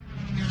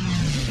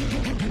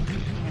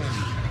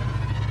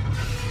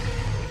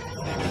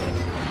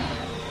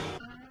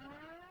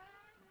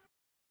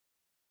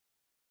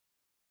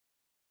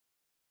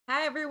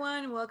Hi,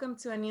 everyone. Welcome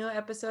to a new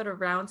episode of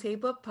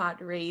Roundtable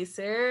Pod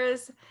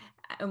Racers.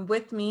 And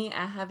with me,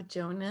 I have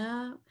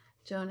Jonah.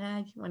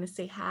 Jonah, you want to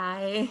say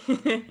hi?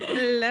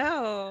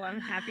 Hello, I'm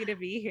happy to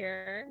be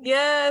here.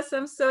 Yes,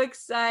 I'm so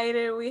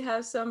excited. We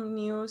have some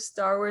new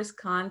Star Wars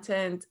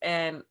content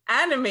and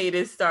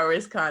animated Star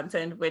Wars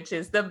content, which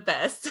is the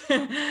best.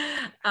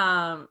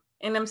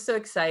 And I'm so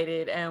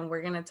excited. And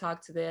we're going to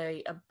talk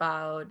today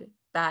about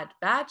Bad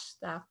Batch,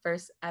 that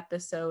first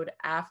episode,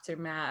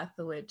 Aftermath,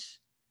 which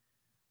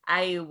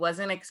I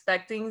wasn't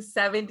expecting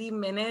 70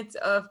 minutes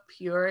of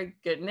pure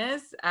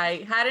goodness.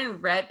 I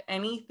hadn't read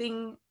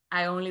anything.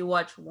 I only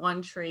watched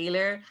one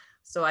trailer,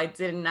 so I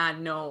did not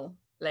know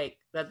like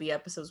that the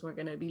episodes were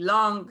going to be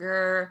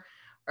longer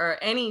or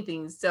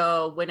anything.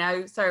 So when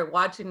I started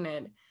watching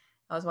it,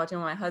 I was watching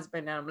with my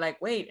husband and I'm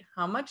like, "Wait,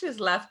 how much is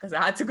left cuz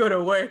I had to go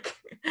to work."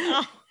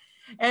 Oh,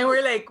 And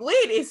we're like,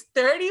 "Wait, it's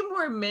 30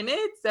 more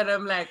minutes?" And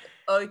I'm like,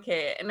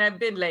 "Okay." And I've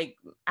been like,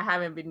 I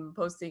haven't been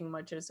posting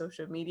much on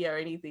social media or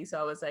anything. So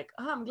I was like,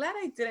 "Oh, I'm glad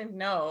I didn't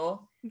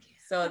know."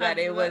 So yeah, that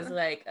it was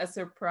like a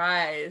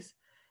surprise.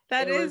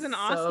 that It is was an so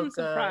awesome good.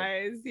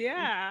 surprise.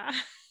 Yeah.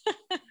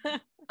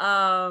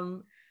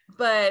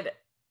 But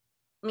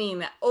I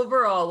mean,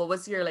 overall, what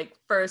was your like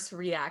first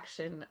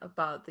reaction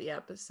about the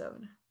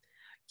episode?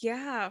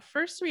 Yeah,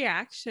 first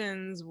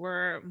reactions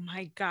were,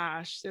 my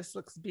gosh, this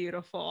looks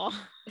beautiful.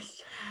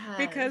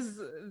 Because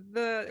Yes.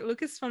 the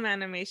Lucasfilm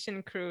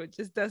animation crew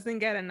just doesn't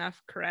get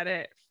enough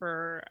credit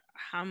for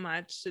how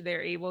much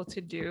they're able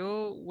to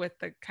do with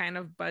the kind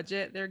of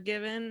budget they're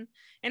given.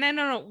 And I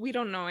don't know, we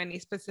don't know any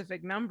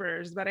specific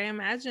numbers, but I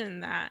imagine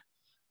that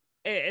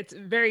it's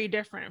very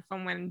different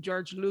from when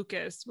George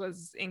Lucas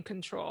was in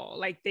control.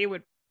 Like they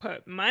would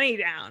put money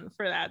down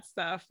for that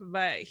stuff,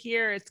 but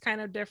here it's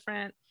kind of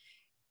different.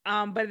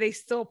 But they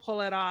still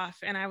pull it off,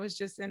 and I was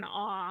just in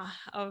awe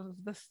of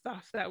the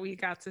stuff that we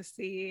got to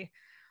see.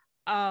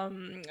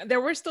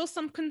 There were still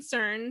some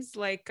concerns,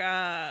 like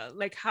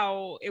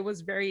how it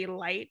was very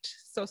light,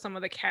 so some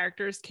of the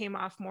characters came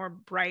off more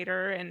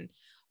brighter and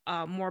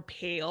more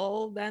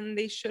pale than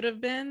they should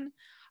have been.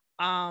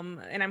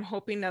 And I'm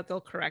hoping that they'll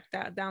correct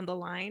that down the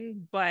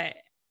line. But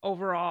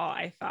overall,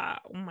 I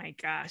thought, oh my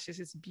gosh, this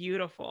is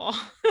beautiful.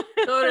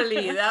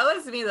 Totally. That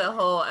was me the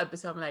whole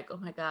episode. I'm like, oh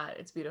my God,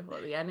 it's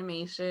beautiful. The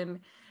animation,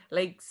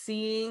 like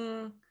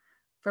seeing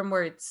from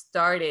where it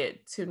started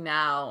to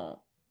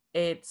now,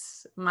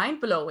 it's mind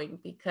blowing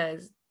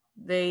because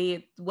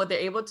what they're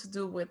able to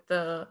do with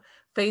the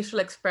facial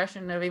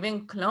expression of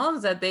even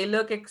clones that they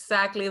look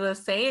exactly the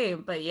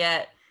same, but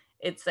yet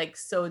it's like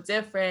so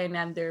different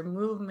and their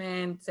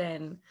movements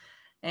and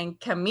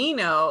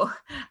Camino,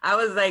 I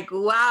was like,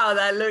 wow,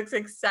 that looks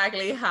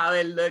exactly how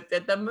it looked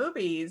at the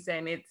movies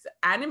and it's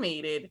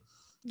animated.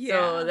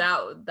 So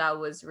Yeah. that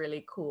was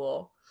really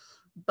cool.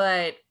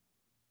 But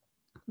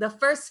the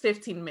first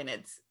 15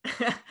 minutes,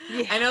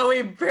 Yeah. I know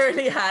we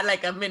barely had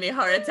like a mini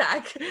heart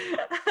attack.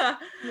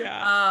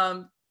 Yeah.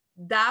 um,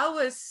 that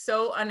was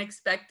so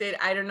unexpected.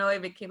 I don't know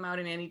if it came out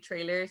in any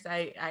trailers.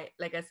 I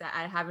like I said,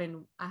 I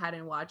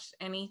hadn't watched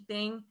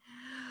anything, It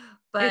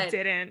but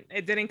didn't.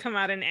 It didn't come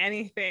out in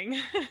anything.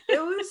 it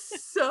was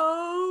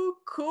so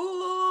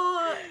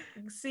cool.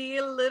 See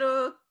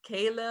little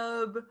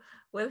Caleb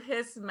with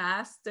his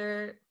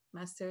master.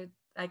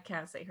 I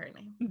can't say her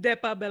name.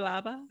 Depa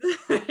Belaba.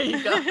 There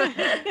you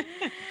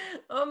go.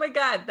 Oh my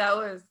God, that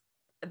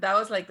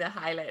was like the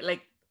highlight.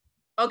 Like,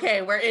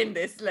 okay, we're in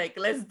this. Like,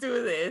 let's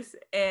do this.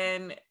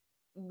 And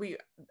we,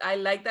 I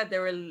like that they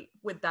were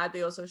with that.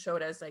 They also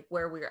showed us like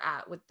where we're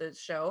at with the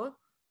show.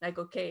 Like,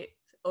 okay,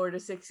 Order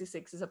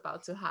 66 is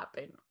about to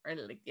happen, or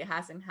like it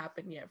hasn't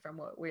happened yet from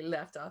what we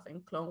left off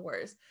in Clone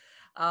Wars.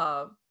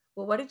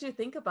 Well, what did you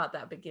think about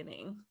that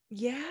beginning?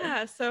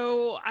 Yeah,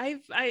 so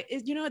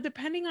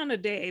depending on the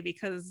day,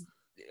 because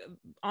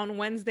on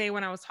Wednesday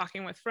when I was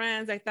talking with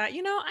friends, I thought,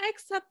 I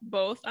accept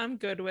both. I'm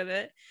good with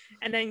it.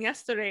 And then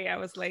yesterday I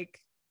was like,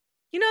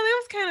 that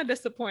was kind of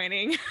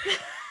disappointing.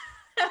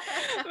 But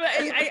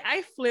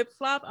I flip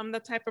flop. I'm the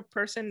type of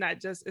person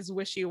that just is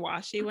wishy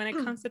washy when it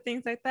comes to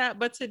things like that.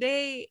 But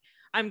today,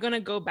 I'm gonna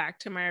go back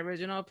to my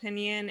original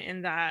opinion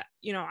in that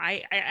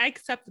I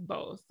accept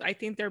both. I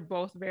think they're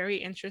both very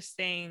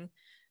interesting.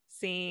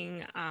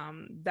 Seeing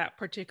that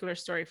particular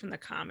story from the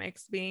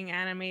comics being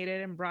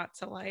animated and brought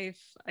to life,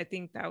 I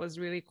think that was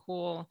really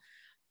cool.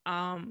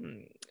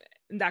 Um,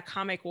 that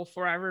comic will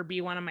forever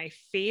be one of my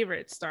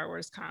favorite Star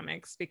Wars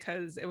comics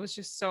because it was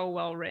just so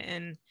well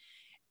written,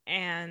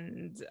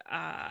 and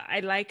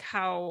I like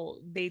how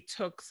they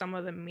took some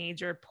of the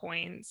major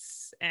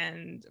points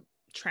and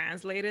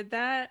translated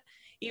that,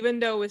 even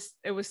though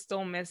it was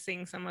still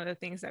missing some of the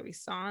things that we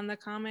saw in the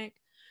comic.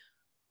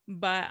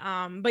 But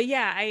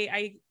yeah,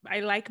 I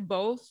like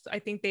both. I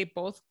think they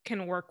both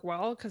can work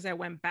well because I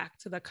went back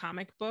to the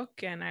comic book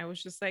and I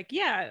was just like,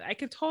 yeah, I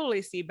could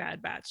totally see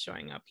Bad Batch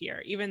showing up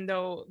here, even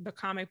though the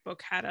comic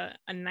book had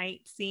a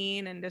night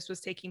scene and this was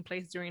taking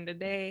place during the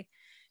day.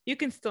 You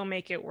can still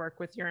make it work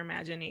with your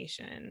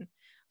imagination.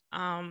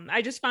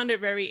 I just found it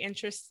very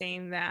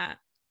interesting that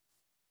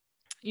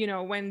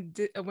when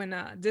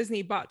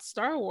Disney bought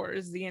Star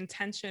Wars, the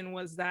intention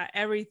was that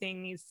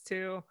everything needs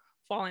to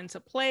fall into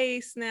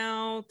place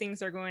now.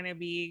 Things are going to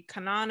be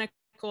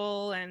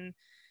canonical, and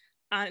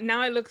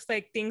now it looks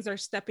like things are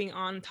stepping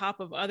on top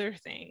of other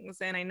things.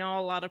 And I know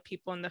a lot of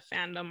people in the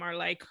fandom are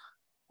like,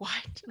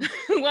 what?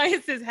 Why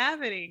is this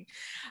happening?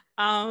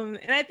 And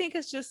I think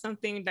it's just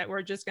something that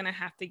we're just going to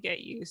have to get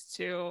used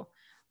to.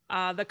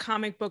 The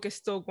comic book is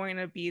still going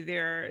to be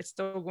there. It's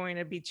still going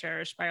to be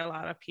cherished by a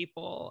lot of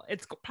people.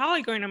 It's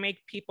probably going to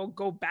make people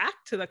go back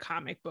to the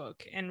comic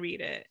book and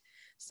read it.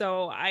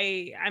 So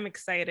I'm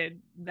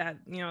excited that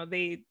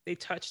they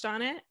touched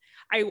on it.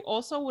 I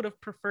also would have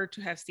preferred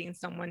to have seen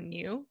someone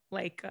new,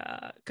 like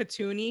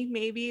Katuni,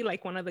 maybe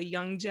like one of the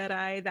young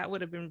Jedi. That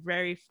would have been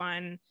very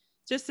fun,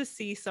 just to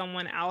see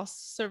someone else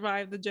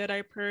survive the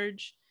Jedi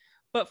Purge.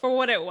 But for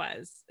what it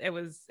was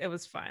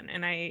fun,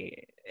 and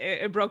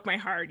it broke my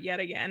heart yet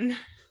again.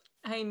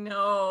 I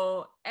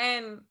know.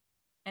 And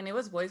it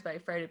was voiced by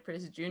Freddie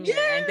Prinze Jr.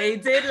 Yeah! And they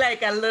did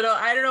like a little,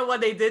 I don't know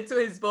what they did to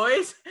his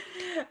voice,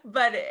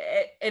 but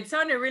it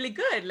sounded really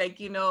good. Like,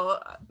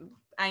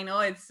 I know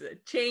it's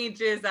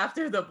changes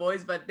after the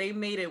voice, but they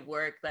made it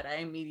work that I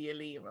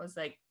immediately was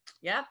like,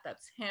 yeah,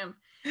 that's him.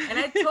 And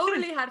I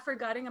totally had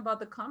forgotten about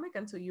the comic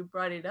until you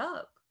brought it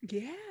up.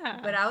 Yeah.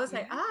 But I was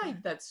like,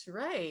 that's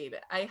right.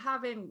 I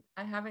haven't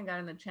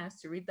gotten a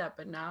chance to read that,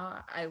 but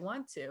now I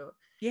want to.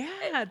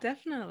 Yeah,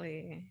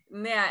 definitely.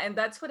 Yeah, and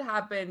that's what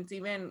happened.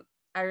 Even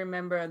I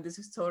remember, and this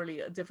is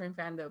totally a different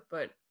fandom,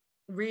 but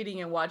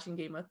reading and watching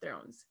Game of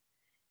Thrones.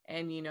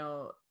 And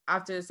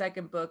after the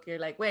second book, you're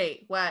like,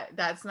 wait, what?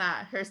 That's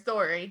not her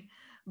story.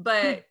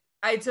 But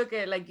I took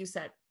it, like you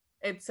said,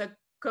 it's a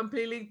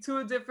completely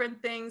two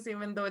different things,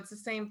 even though it's the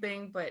same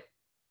thing, but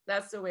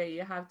that's the way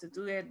you have to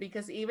do it.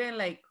 Because even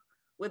like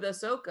with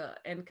Ahsoka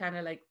and kind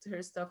of like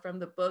her stuff from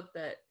the book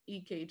that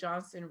E.K.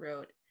 Johnston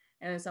wrote,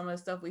 and then some of the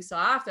stuff we saw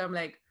after, I'm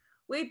like,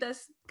 wait,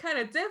 that's kind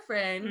of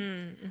different.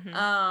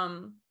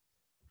 Mm-hmm.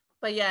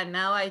 But yeah,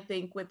 now I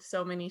think with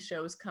so many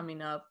shows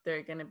coming up,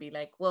 they're going to be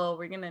like, well,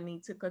 we're going to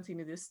need to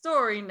continue this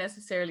story,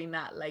 necessarily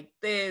not like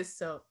this.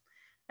 So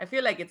I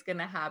feel like it's going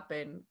to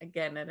happen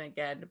again and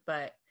again.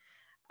 But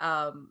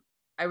I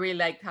really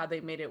liked how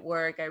they made it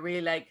work. I really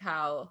like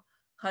how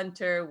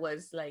Hunter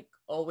was like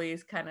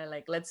always kind of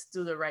like, let's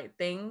do the right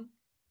thing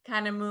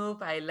kind of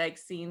move. I like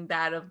seeing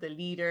that of the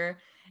leader,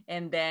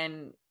 and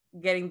then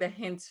getting the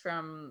hints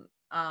from,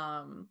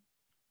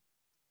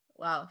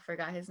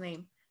 forgot his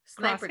name.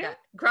 Sniper guy,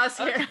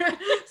 Crosshair, okay.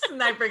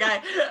 Sniper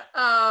guy.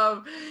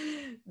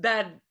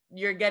 That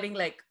you're getting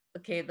like,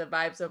 okay, the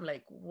vibes of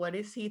like, what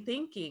is he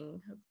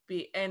thinking?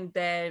 And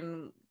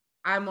then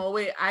I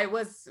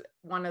was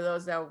one of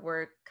those that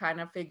were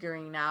kind of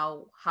figuring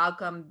out how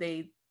come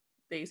they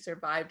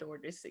survived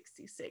Order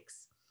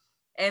 66.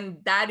 And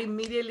that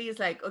immediately is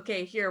like,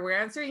 okay, here, we're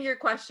answering your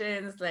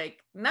questions,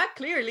 like not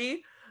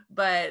clearly,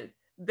 but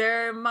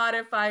they're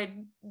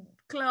modified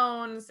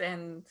clones,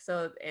 and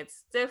so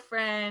it's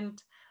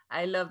different.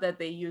 I love that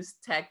they use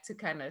tech to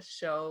kind of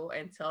show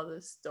and tell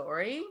the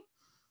story,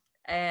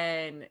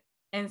 and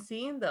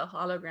seeing the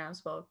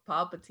holograms of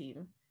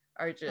Palpatine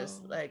are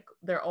just like,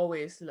 they're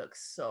always look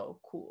so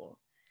cool.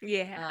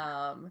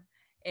 Yeah.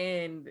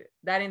 And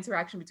that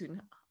interaction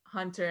between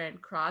Hunter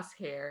and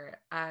Crosshair,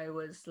 I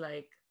was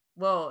like,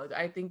 whoa,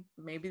 I think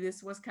maybe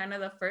this was kind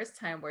of the first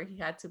time where he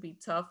had to be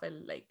tough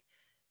and like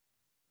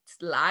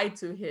lie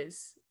to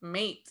his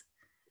mate.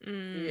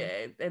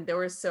 Yeah, and they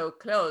were so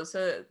close.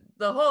 So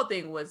the whole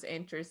thing was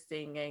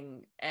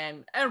interesting.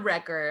 And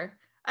Wrecker,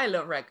 I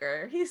love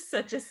Wrecker. He's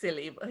such a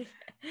silly boy.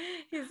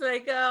 He's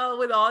like, oh,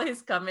 with all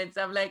his comments,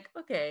 I'm like,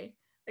 okay,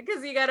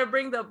 because you got to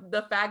bring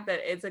the fact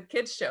that it's a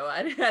kid's show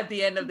at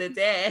the end of the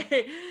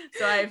day.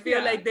 So I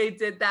feel like they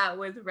did that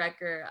with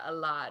Wrecker a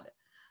lot.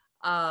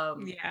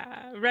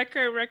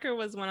 Wrecker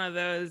was one of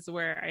those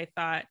where I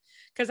thought,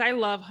 because I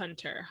love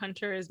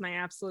Hunter is my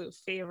absolute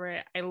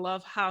favorite. I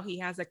love how he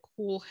has a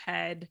cool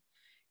head,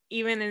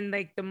 even in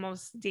like the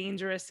most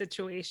dangerous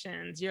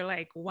situations. You're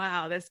like,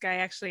 wow, this guy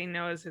actually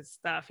knows his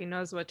stuff. He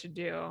knows what to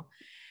do.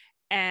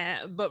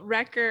 But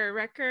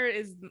Wrecker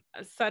is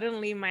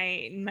suddenly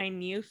my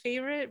new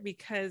favorite,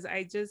 because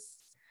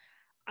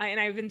and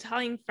I've been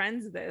telling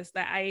friends this,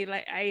 that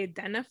I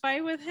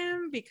identify with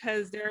him,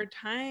 because there are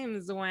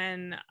times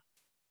when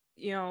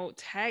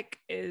Tech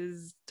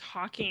is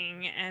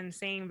talking and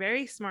saying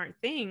very smart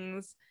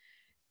things,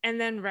 and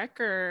then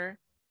Wrecker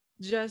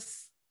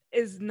just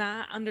is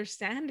not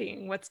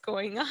understanding what's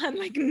going on,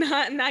 like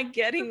not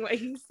getting what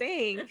he's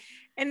saying.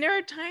 And there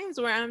are times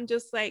where I'm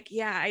just like,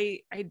 yeah,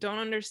 I don't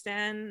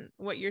understand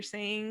what you're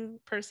saying,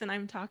 person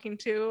I'm talking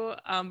to,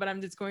 but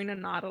I'm just going to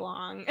nod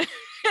along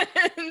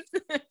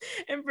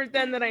and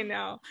pretend that I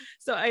know.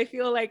 So I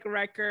feel like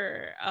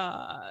Wrecker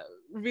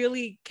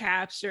really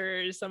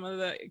captures some of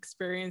the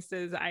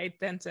experiences I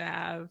tend to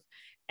have.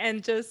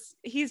 And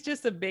he's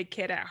just a big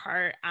kid at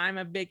heart. I'm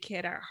a big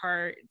kid at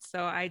heart.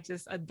 So I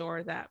just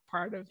adore that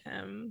part of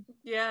him.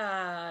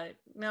 Yeah,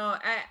 no,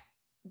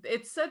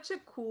 it's such a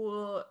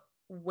cool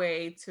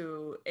way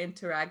to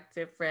interact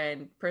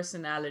different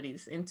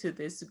personalities into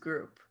this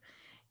group,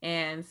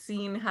 and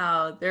seeing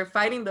how they're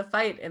fighting the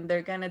fight and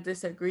they're gonna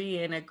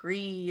disagree and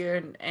agree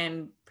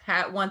and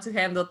want to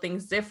handle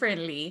things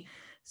differently.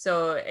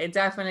 So it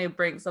definitely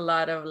brings a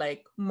lot of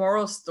like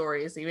moral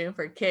stories even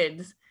for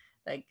kids,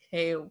 like,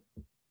 hey.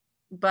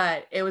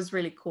 But it was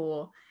really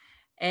cool.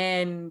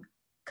 And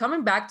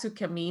coming back to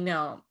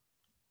Camino,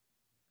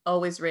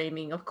 always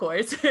raining, of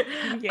course.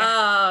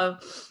 Yeah.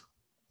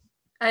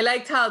 I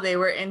liked how they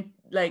were in,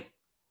 like,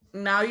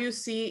 now you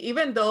see,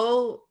 even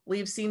though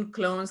we've seen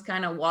clones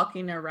kind of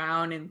walking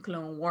around in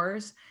Clone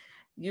Wars,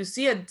 you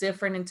see a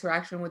different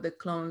interaction with the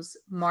clones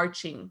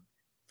marching.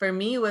 For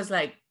me, it was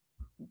like,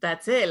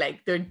 that's it.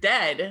 Like, they're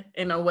dead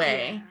in a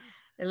way.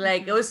 Yeah.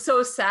 Like, it was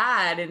so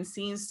sad, and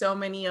seeing so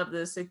many of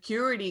the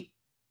security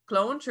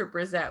clone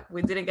troopers that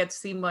we didn't get to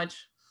see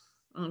much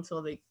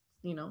until they,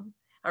 you know,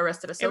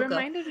 arrested It Ahsoka.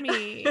 reminded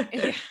me,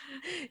 yeah,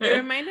 it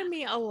reminded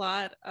me a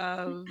lot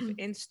of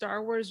in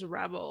Star Wars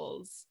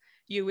Rebels,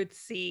 you would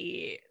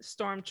see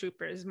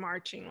stormtroopers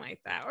marching like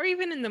that, or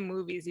even in the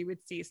movies, you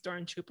would see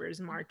stormtroopers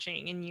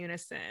marching in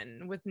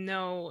unison with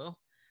no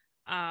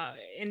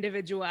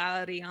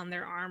individuality on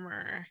their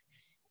armor.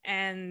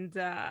 And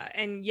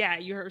yeah,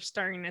 you're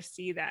starting to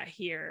see that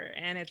here,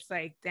 and it's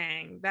like,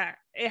 dang, that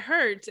it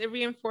hurts. It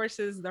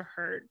reinforces the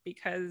hurt,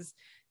 because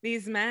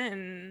these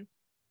men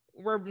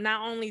were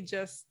not only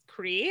just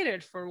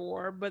created for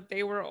war, but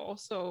they were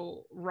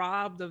also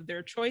robbed of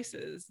their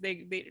choices.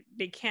 They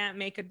can't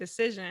make a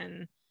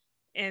decision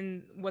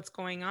in what's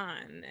going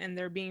on, and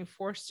they're being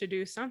forced to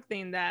do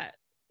something that,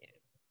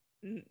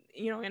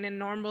 you know, in a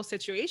normal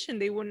situation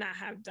they would not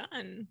have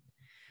done.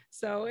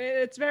 So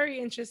it's very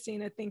interesting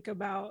to think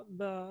about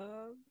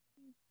the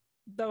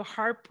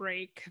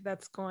heartbreak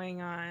that's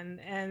going on,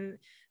 and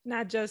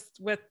not just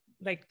with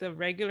like the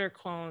regular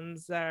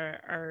clones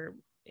that are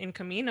in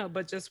Camino,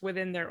 but just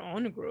within their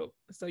own group.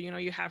 So, you know,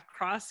 you have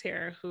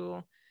Crosshair,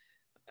 who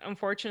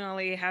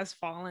unfortunately has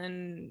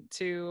fallen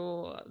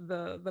to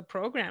the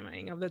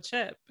programming of the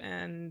chip,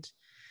 and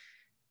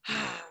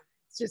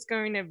it's just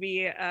going to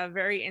be a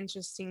very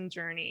interesting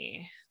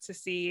journey to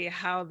see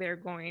how they're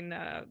going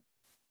to,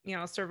 you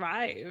know,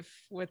 survive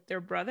with their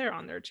brother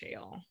on their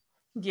tail.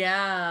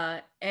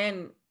 Yeah.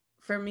 And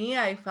for me,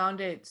 I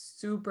found it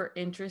super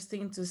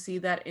interesting to see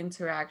that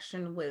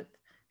interaction with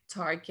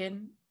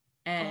Tarkin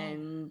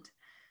and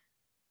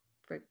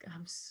I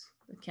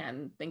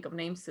can't think of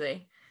names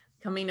today.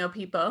 Camino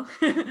people.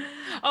 The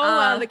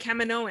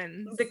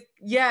Kaminoans.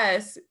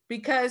 Yes,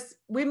 because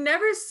we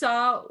never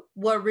saw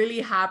what really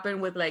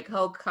happened with like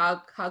how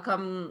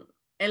come,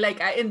 and like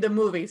in the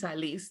movies at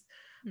least,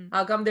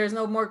 how come there's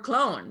no more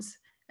clones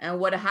and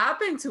what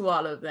happened to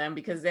all of them,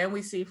 because then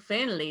we see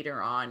Finn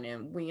later on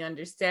and we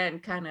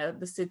understand kind of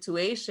the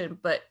situation,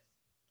 but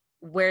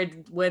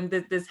when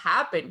did this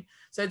happen?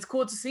 So it's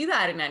cool to see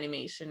that in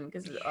animation,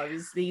 because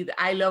obviously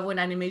I love when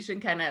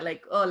animation kind of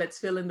like, oh, let's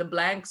fill in the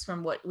blanks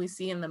from what we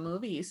see in the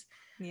movies.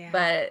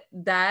 But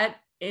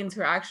that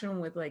interaction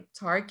with like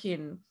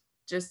Tarkin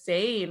just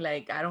saying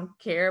like, I don't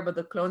care about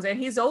the clones, and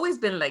he's always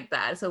been like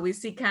that. So we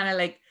see kind of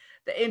like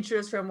the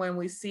interest from when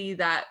we see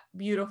that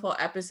beautiful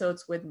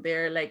episodes when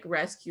they're like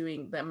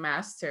rescuing the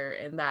master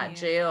in that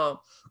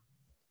jail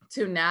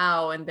to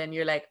now, and then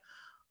you're like,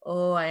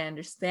 oh, I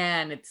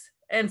understand. It's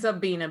ends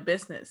up being a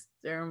business.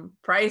 They're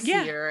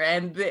pricier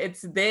and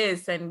it's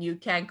this, and you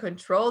can't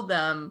control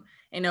them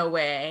in a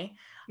way,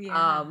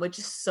 which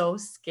is so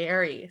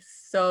scary.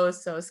 So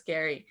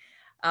scary.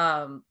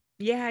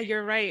 Yeah,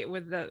 you're right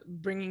with the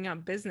bringing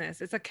up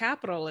business. It's a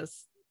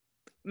capitalist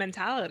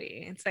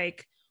mentality. It's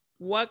like,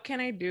 what can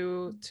I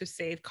do to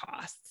save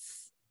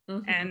costs?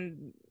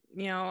 And,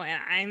 you know,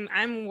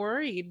 I'm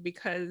worried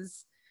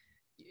because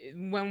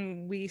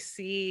when we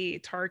see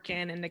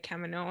Tarkin and the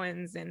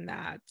Kaminoans in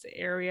that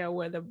area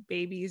where the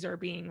babies are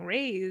being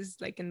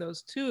raised, like in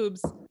those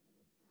tubes,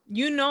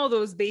 you know,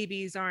 those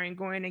babies aren't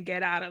going to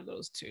get out of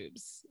those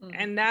tubes.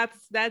 And that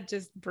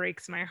just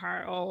breaks my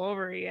heart all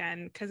over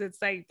again, because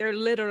it's like they're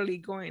literally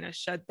going to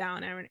shut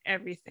down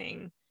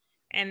everything,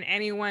 and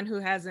anyone who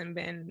hasn't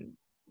been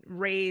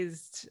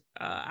raised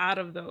out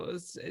of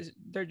those,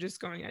 they're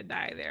just going to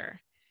die there.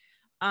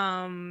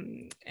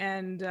 And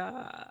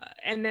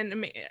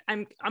then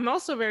I'm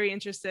also very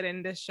interested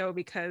in this show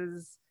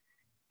because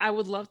I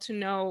would love to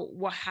know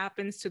what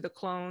happens to the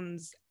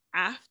clones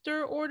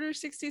after Order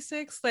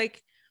 66.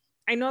 Like,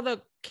 I know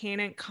the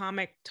canon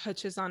comic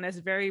touches on this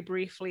very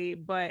briefly,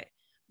 but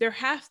there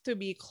have to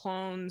be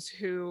clones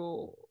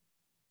who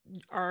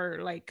are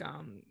like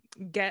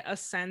get a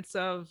sense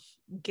of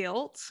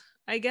guilt,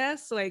 I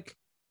guess, like,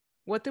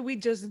 what did we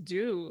just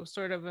do,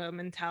 sort of a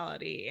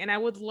mentality. And I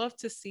would love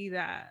to see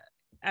that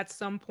at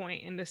some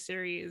point in the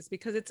series,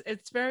 because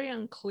it's very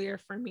unclear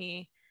for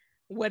me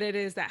what it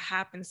is that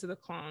happens to the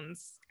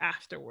clones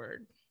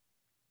afterward.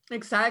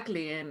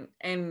 Exactly.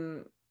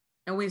 And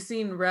we've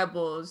seen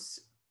Rebels,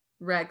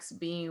 Rex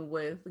being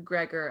with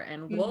Gregor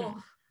and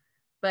Wolf,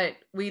 but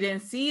we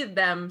didn't see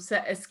them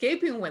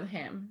escaping with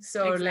him.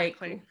 So like,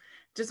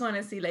 just want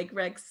to see like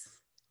Rex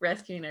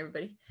rescuing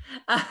everybody.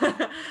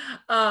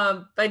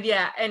 But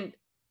yeah, and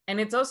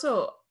it's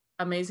also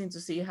amazing to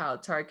see how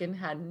Tarkin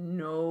had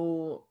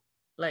no,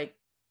 like,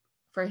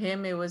 for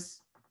him it was,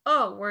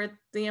 oh, we're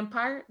the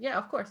Empire, yeah,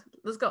 of course,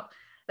 let's go.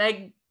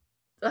 Like,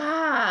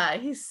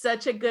 he's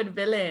such a good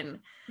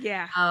villain.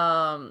 Yeah.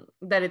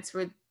 That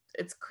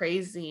it's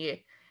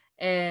crazy.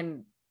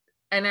 And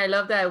I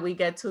love that we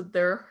get to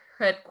their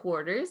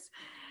headquarters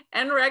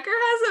and Wrecker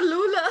has a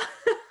Lula.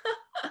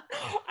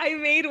 I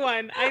made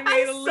one. I I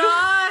made a Lula.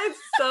 saw, it's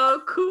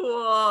so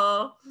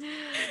cool.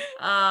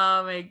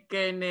 Oh my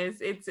goodness.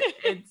 It's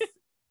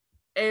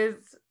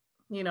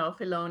you know,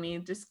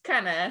 Filoni just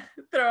kind of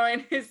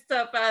throwing his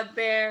stuff out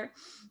there.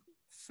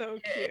 So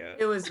cute.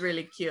 It was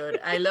really cute.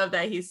 I love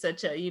that he's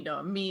such a, you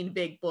know, mean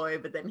big boy,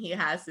 but then he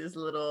has his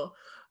little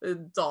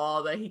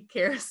doll that he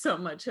cares so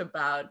much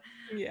about.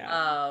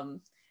 Yeah.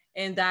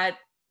 And that,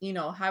 you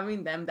know,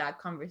 having them that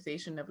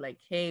conversation of like,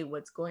 hey,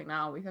 what's going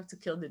on? We have to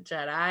kill the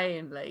Jedi.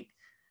 And like,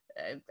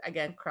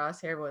 again,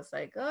 Crosshair was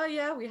like, oh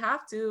yeah, we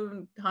have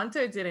to.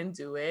 Hunter didn't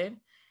do it.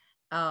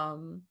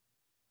 And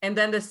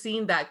then the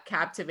scene that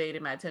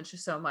captivated my attention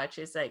so much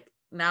is like,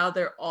 now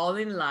they're all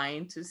in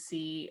line to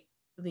see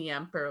the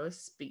Emperor's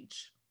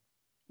speech.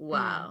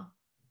 Wow.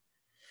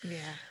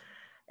 Yeah.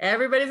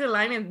 Everybody's in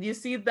line and you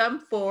see them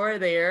four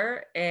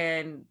there,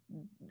 and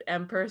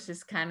Emperor's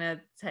just kind of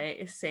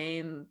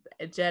saying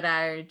Jedi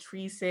are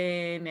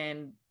treason,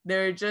 and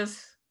they're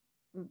just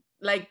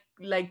like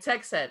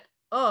Tech said,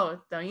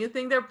 oh, don't you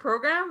think they're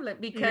programmed?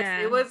 Like, because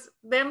it was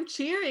them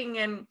cheering,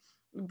 and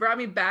brought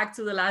me back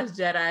to The Last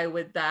Jedi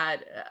with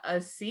that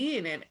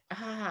scene, and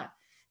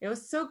it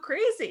was so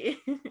crazy.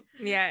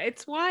 Yeah,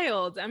 it's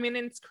wild. I mean,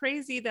 it's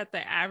crazy that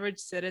the average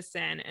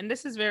citizen, and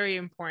this is very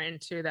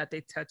important too that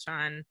they touch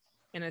on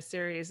in a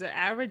series, the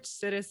average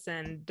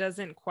citizen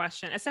doesn't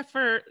question, except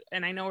for,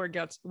 and I know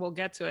we'll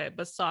get to it,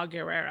 but Saw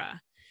Gerrera.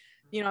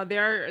 You know,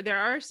 there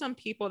are some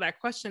people that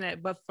question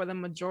it, but for the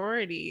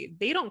majority,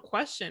 they don't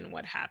question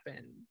what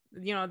happened.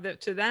 You know,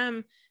 to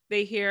them,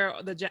 they hear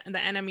the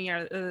enemy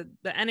are the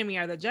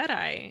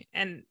Jedi,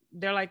 and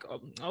they're like,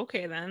 oh,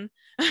 okay then.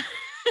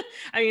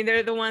 I mean,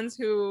 they're the ones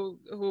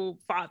who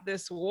fought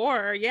this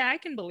war. Yeah, I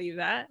can believe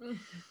that.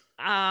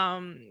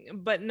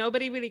 But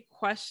nobody really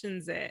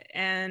questions it.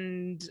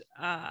 And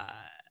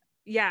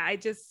yeah,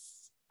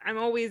 I'm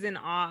always in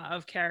awe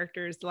of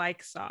characters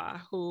like Saw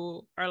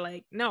who are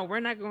like, no, we're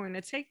not going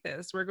to take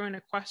this. We're going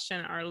to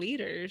question our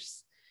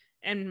leaders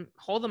and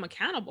hold them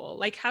accountable.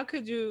 Like, how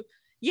could you?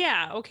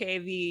 Yeah, okay,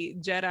 the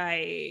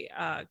Jedi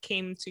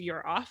came to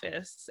your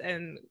office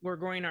and we're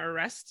going to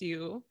arrest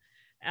you,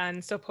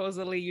 and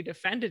supposedly you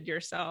defended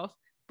yourself.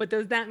 But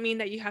does that mean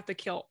that you have to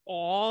kill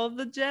all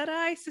the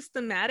Jedi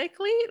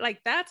systematically? Like,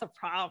 that's a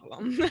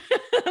problem.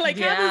 Like,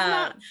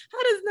 how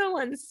does no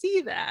one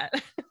see that?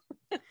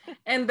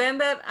 And then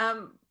that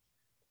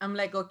I'm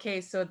like, okay,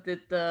 so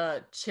did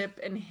the chip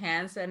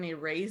enhance and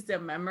erase the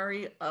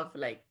memory of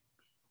like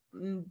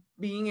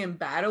being in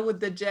battle with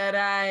the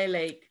Jedi?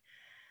 Like,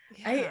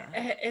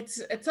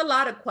 it's a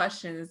lot of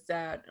questions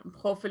that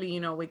hopefully, you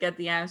know, we get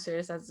the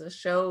answers as the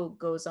show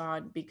goes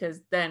on,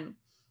 because then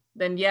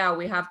yeah,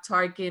 we have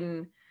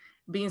Tarkin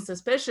being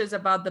suspicious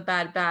about the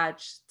Bad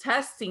Batch,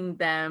 testing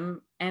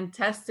them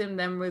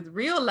with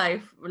real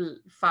life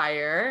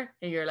fire,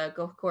 and you're like,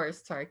 of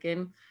course,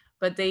 Tarkin.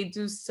 But they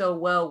do so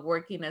well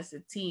working as a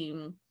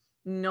team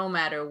no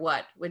matter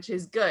what, which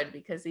is good,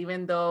 because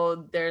even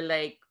though they're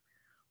like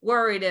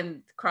worried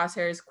and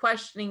Crosshair is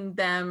questioning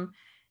them,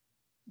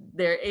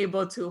 they're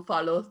able to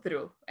follow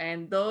through.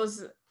 And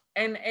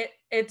it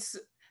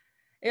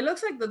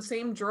looks like the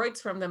same droids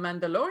from the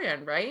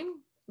Mandalorian, right?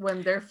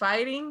 When they're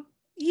fighting.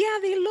 Yeah,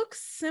 they look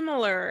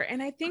similar.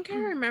 And I think I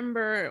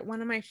remember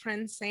one of my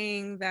friends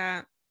saying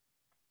that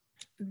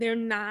they're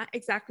not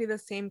exactly the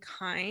same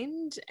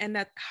kind, and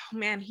that, oh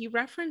man, he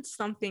referenced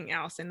something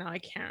else and now I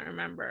can't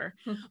remember.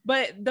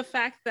 But the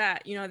fact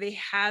that, you know, they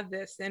have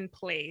this in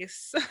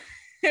place,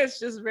 it's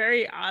just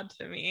very odd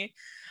to me.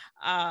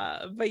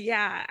 But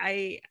yeah,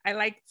 I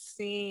like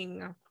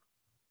seeing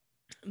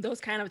those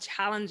kind of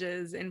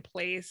challenges in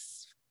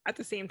place at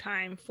the same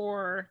time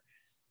for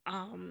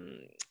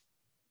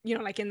you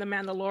know, like in the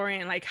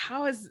Mandalorian, like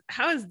how is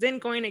Din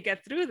going to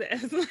get through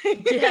this?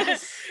 Like,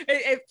 yes.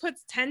 it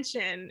puts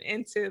tension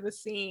into the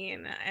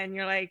scene, and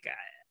you're like,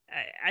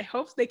 I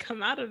hope they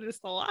come out of this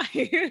alive.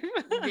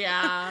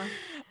 Yeah.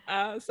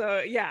 So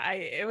yeah,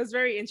 it was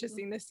very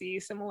interesting to see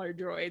similar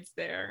droids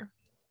there.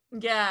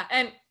 Yeah,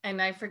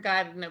 and I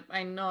forgot, and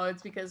I know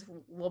it's because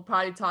we'll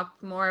probably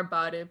talk more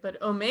about it,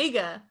 but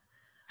Omega.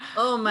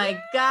 Oh my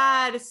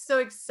God, it's so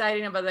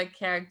exciting about that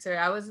character.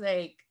 I was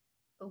like,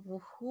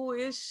 who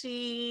is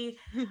she?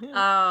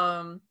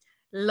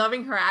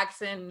 Loving her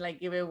accent, like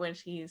even when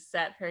she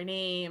said her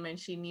name and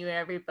she knew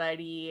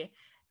everybody,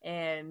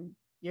 and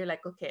you're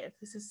like, okay,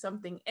 this is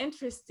something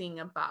interesting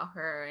about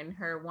her and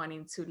her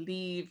wanting to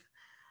leave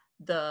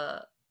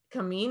the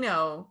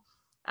Camino.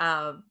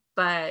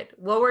 But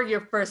what were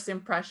your first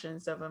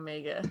impressions of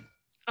Omega?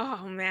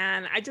 Oh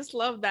man, I just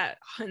love that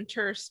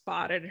Hunter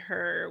spotted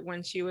her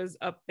when she was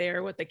up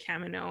there with the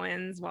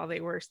Kaminoans while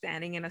they were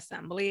standing in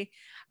assembly.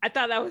 I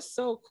thought that was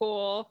so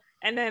cool.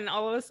 And then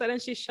all of a sudden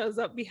she shows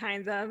up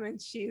behind them and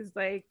she's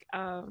like,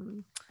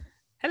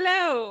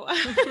 hello.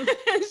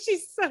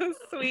 She's so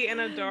sweet and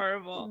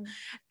adorable.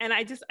 And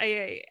I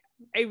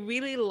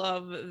really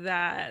love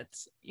that,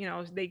 you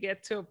know, they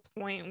get to a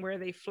point where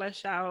they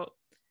flesh out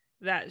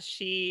that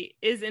she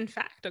is in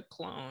fact a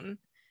clone,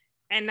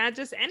 and not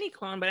just any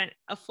clone, but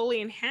a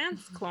fully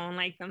enhanced clone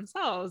like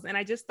themselves. And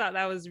I just thought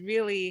that was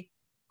really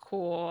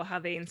cool how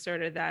they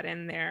inserted that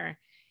in there.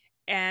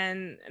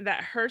 And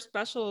that her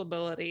special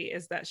ability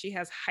is that she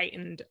has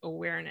heightened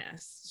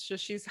awareness. So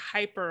she's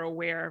hyper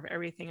aware of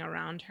everything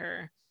around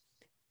her.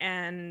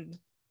 And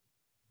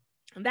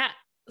that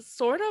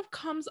sort of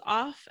comes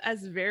off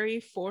as very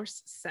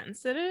force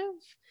sensitive.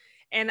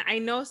 And I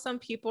know some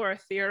people are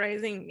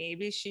theorizing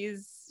maybe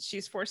she's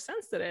force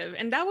sensitive,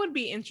 and that would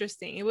be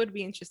interesting. It would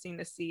be interesting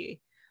to see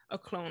a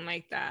clone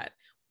like that,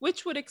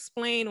 which would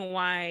explain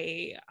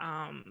why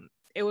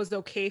it was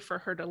okay for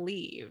her to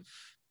leave,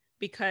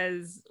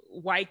 because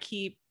why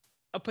keep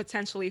a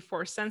potentially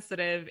force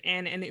sensitive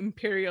in an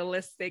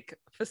imperialistic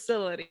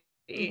facility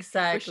where she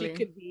Exactly.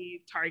 could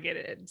be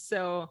targeted?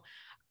 So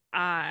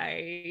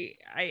I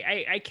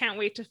can't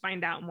wait to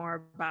find out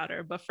more about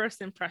her. But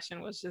first impression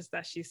was just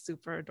that she's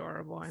super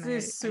adorable, and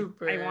She's I want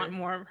super.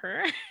 more of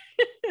her.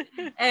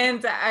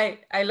 And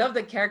I love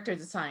the character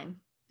design.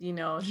 You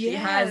know, she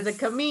has the Yes.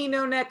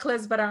 Camino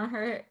necklace, but on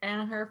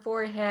her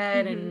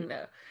forehead, Mm-hmm.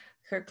 and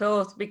her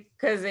clothes,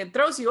 because it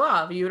throws you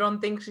off. You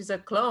don't think she's a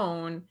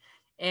clone,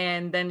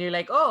 and then you're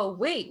like, oh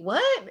wait,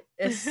 what?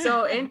 It's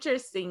so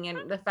interesting,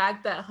 and the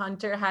fact that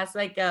Hunter has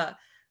like a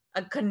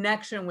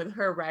connection with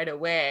her right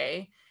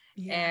away,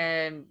 Yeah.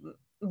 and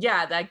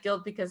yeah, that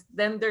guilt, because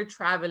then they're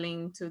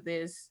traveling to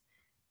this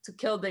to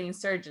kill the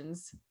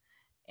insurgents,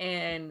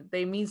 and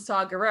they meet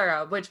Saw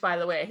Gerrera, which, by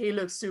the way, he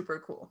looks super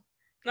cool.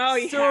 Oh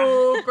yeah.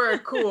 Super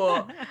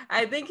cool.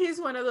 I think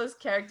he's one of those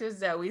characters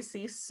that we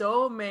see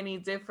so many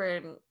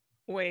different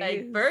like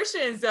Ways.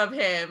 versions of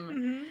him,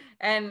 Mm-hmm.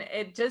 and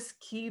it just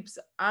keeps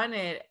on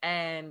it.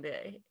 And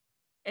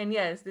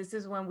yes, this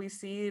is when we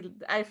see,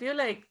 I feel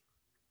like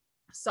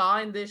Saw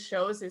in this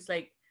shows is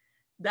like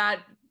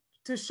that,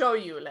 to show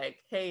you like,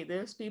 hey,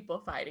 there's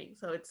people fighting,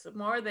 so it's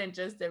more than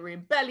just the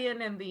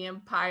rebellion and the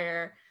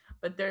empire,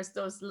 but there's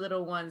those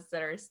little ones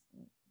that are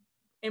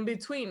in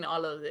between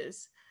all of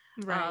this.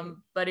 Right.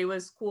 But it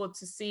was cool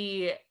to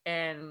see,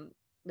 and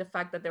the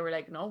fact that they were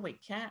like, no, we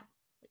can't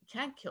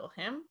kill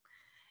him.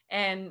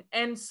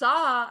 And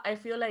Saw, I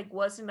feel like,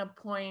 wasn't a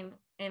point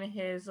in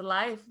his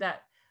life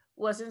that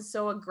wasn't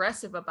so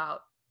aggressive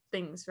about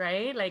things,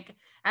 right? Like,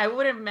 I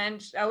would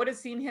have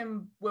seen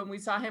him when we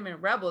saw him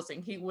in Rebels,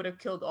 and he would have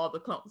killed all the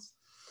clones.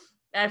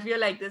 I feel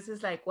like this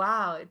is like,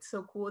 wow, it's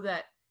so cool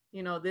that,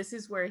 this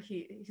is where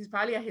he's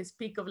probably at his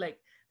peak of like,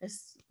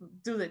 let's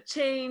do the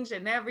change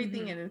and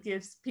everything, Mm-hmm. and it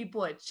gives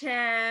people a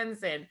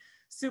chance, and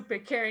super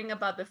caring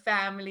about the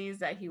families,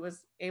 that he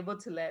was able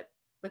to let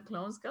the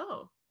clones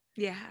go.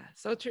 Yeah,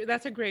 so true.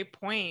 That's a great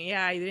point.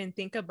 Yeah, I didn't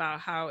think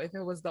about how if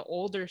it was the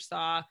older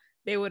Saw,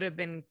 they would have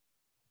been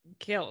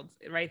killed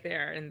right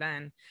there and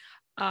then.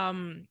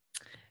 Um,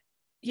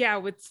 yeah,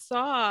 with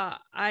Saw,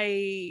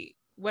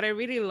 what I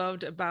really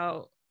loved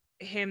about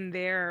him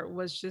there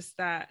was just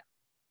that,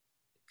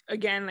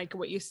 again, like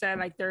what you said,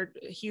 like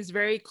he's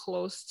very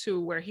close to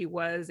where he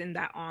was in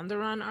that On the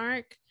Run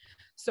arc.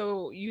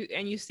 So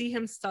you see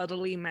him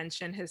subtly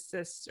mention his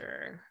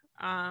sister.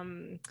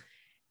 And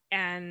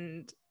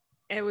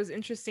it was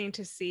interesting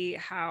to see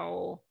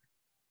how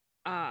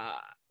uh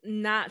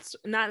not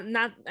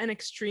an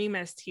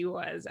extremist he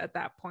was at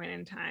that point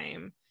in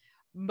time,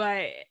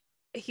 but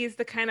he's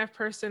the kind of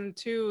person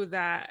too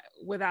that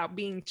without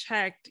being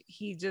checked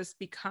he just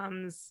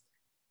becomes,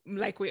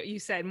 like what you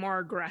said, more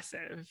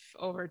aggressive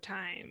over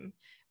time.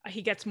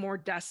 He gets more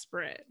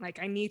desperate, like,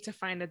 I need to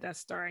find a Death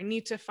Star, I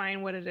need to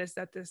find what it is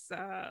that this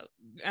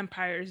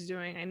empire is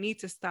doing, I need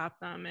to stop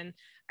them, and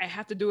I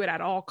have to do it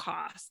at all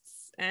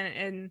costs.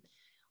 And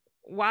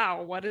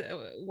wow, what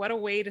a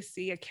way to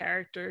see a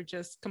character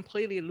just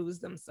completely lose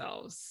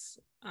themselves.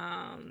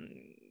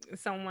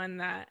 Someone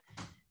that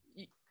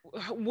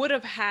would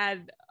have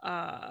had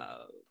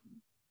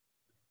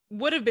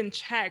would have been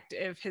checked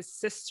if his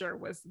sister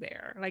was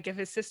there, like if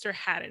his sister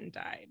hadn't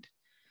died,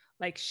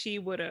 like she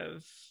would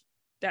have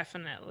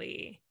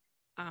definitely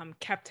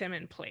kept him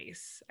in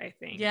place, I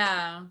think.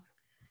 Yeah.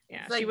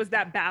 Yeah, It's like, she was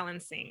that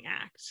balancing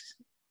act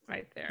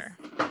right there.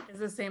 it's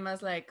the same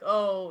as like,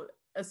 oh,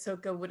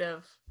 Ahsoka would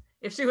have,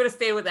 if she would have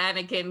stayed with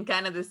Anakin,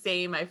 kind of the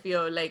same, I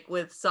feel like,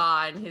 with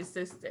Saw and his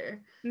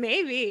sister.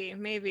 Maybe.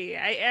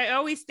 I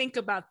always think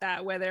about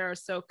that, whether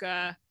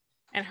Ahsoka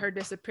and her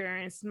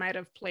disappearance might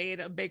have played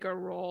a bigger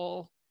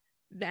role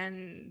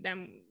than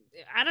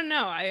I don't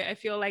know. I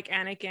feel like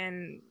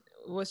Anakin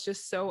was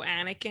just so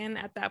Anakin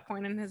at that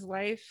point in his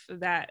life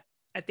that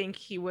I think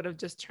he would have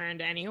just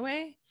turned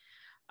anyway.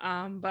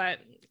 But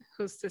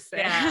who's to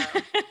say?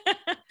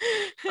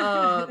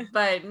 Yeah.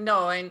 But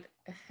no, and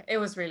it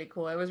was really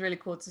cool. It was really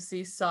cool to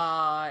see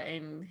Saw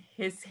and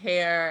his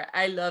hair.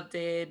 I loved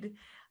it.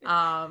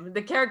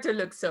 The character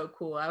looked so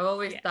cool. I've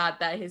always Yeah. thought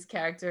that his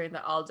character in the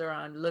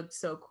Alderaan looked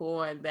so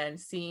cool, and then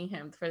seeing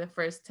him for the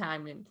first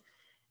time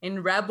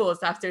in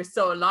Rebels after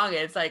so long,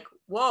 it's like,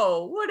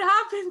 whoa, what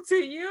happened to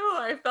you?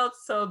 I felt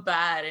so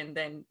bad, and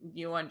then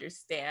you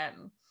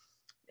understand.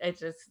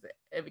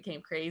 It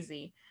became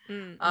crazy.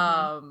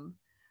 Mm-hmm.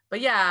 But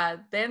yeah,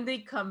 then they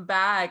come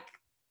back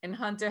and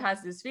Hunter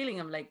has this feeling.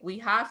 I'm like, we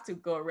have to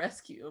go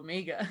rescue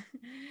Omega.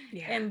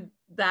 Yeah. And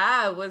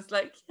that was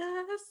like,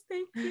 yes,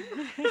 thank you.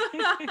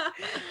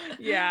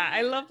 Yeah,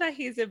 I love that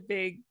he's a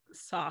big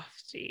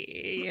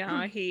softie. You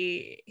know,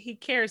 he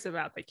cares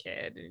about the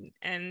kid,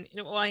 and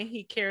you know, why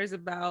he cares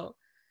about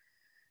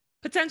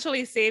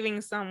potentially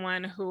saving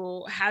someone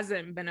who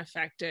hasn't been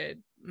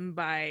affected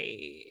by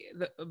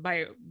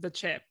the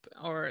chip,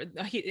 or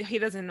he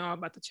doesn't know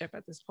about the chip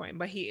at this point,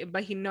 but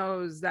he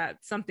knows that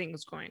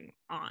something's going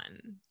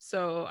on.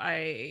 So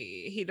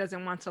he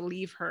doesn't want to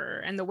leave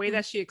her, and the way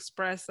that she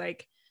expressed,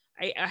 like,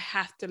 I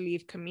have to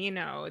leave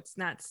Camino, it's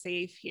not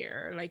safe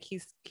here, like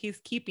he's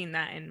keeping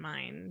that in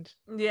mind.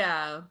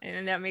 Yeah,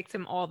 and that makes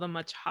him all the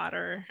much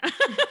hotter.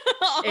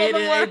 All it the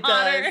more it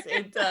hotter. does.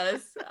 It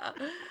does.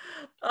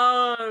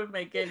 Oh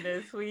my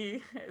goodness.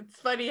 It's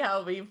funny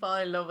how we fall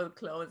in love with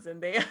clones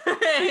and they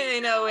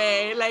in a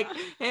way, like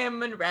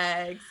him and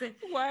Rex.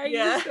 Why are you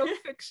Yeah. so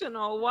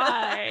fictional?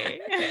 Why?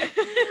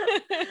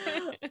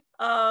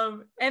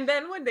 And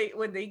then when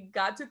they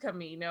got to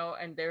Camino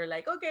and they were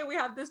like, okay, we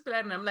have this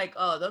plan. And I'm like,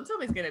 oh, don't tell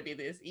me it's gonna be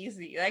this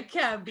easy. That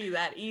can't be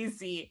that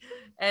easy.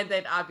 And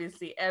then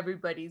obviously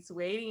everybody's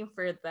waiting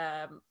for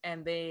them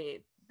and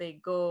they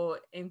go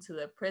into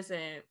the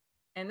prison,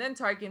 and then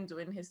Tarkin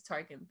doing his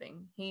Tarkin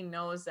thing. He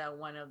knows that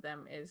one of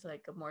them is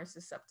like more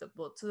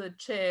susceptible to the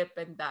chip,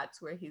 and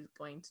that's where he's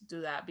going to do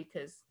that,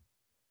 because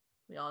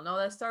we all know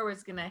that Star Wars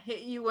is gonna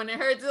hit you when it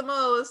hurts the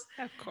most.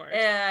 Of course.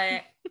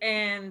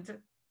 And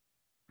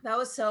that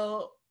was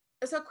so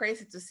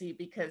crazy to see,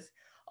 because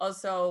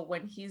also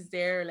when he's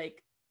there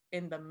like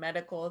in the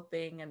medical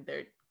thing and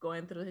they're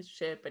going through his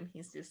chip and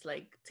he's just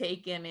like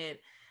taking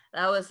it,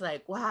 that was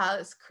like, wow,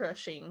 it's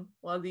crushing,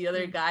 while the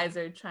other guys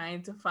are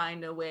trying to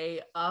find a way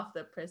off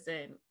the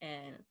prison,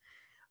 and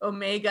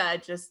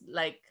Omega just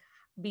like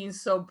being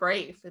so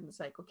brave, and it's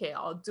like, okay,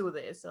 I'll do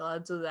this, I'll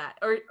do that.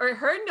 Or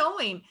her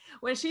knowing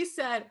when she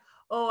said,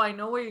 oh, I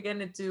know what you're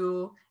gonna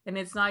do and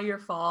it's not your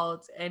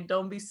fault and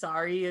don't be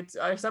sorry, it's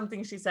or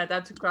something, she said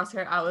that to cross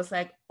her. I was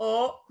like,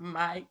 oh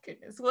my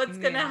goodness, what's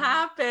gonna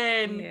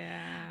happen?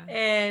 Yeah.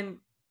 And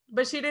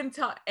but she didn't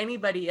tell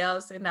anybody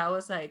else, and I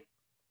was like,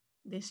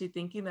 is she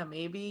thinking that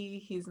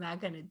maybe he's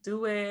not gonna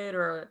do it?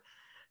 Or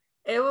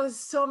it was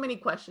so many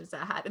questions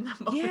I had in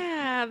that moment.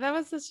 Yeah, that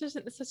was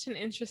such an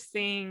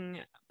interesting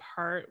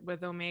part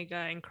with Omega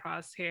and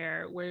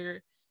Crosshair,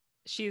 where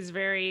she's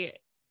very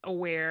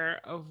aware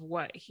of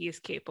what he's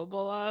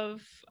capable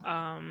of,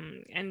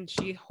 and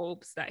she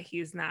hopes that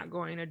he's not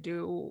going to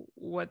do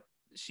what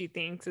she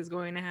thinks is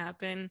going to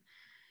happen.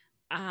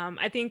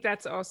 I think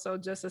that's also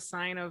just a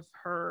sign of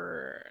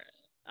her.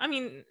 I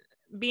mean,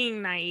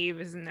 being naive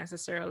isn't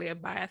necessarily a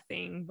bad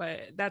thing, but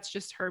that's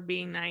just her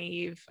being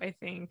naive, I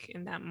think,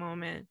 in that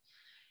moment.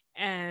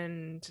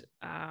 And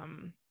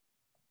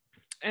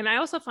and I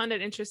also found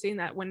it interesting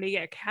that when they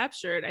get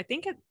captured,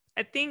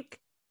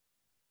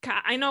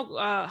 I know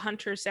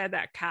Hunter said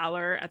that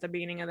Kaller at the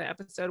beginning of the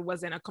episode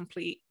wasn't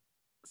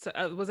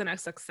a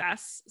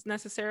success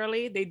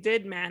necessarily. They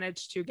did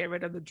manage to get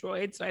rid of the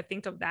droid, so I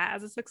think of that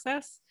as a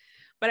success.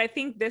 But I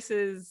think this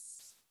is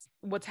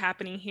what's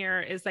happening here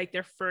is like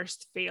their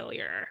first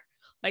failure.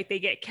 Like they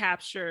get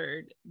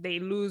captured, they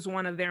lose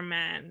one of their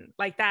men.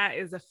 Like that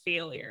is a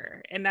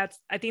failure, and I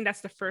think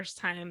that's the first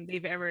time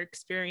they've ever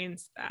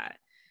experienced that.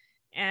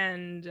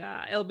 And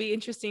it'll be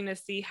interesting to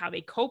see how they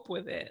cope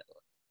with it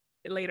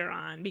later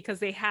on, because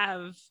they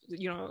have,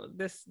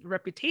 this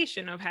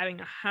reputation of having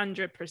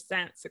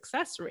 100%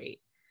 success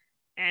rate,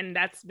 and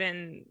that's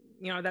been,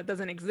 that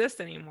doesn't exist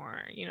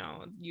anymore.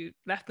 You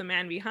left the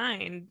man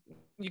behind,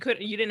 you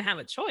didn't have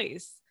a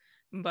choice.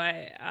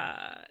 But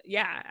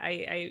yeah,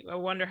 I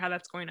wonder how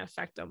that's going to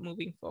affect them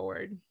moving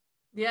forward.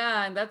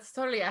 Yeah, and that's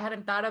totally, I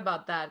hadn't thought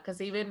about that,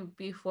 because even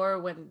before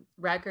when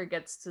Wrecker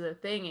gets to the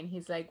thing and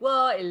he's like,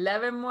 well,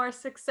 11 more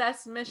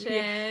success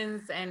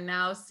missions, and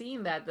now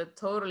seeing that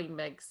totally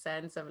makes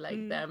sense of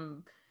like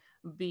them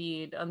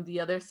being on the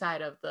other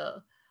side of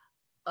the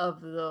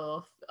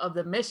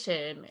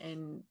mission.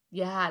 And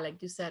yeah,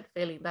 like you said,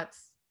 failing,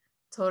 that's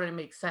totally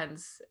makes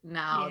sense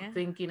now,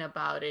 thinking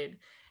about it,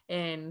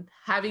 and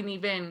having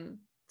even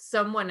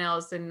someone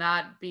else and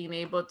not being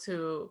able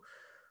to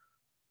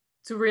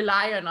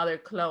rely on other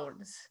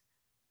clones,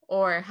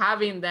 or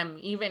having them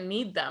even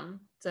need them.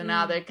 So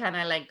now they're kind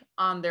of like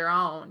on their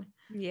own.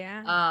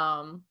 Yeah.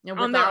 On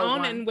their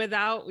own and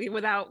without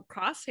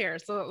Crosshair.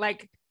 So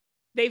like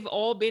they've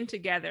all been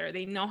together.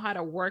 They know how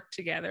to work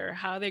together.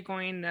 How are they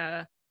going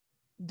to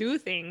do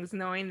things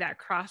knowing that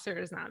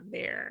Crosshair is not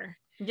there?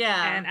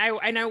 Yeah.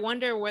 And I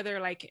wonder whether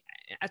like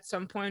at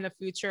some point in the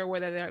future,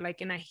 whether they're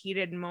like in a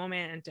heated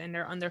moment and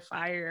they're under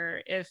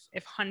fire, if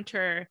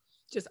Hunter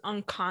just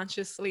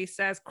unconsciously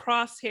says,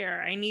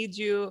 Crosshair, I need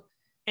you,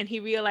 and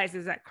he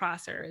realizes that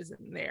Crosshair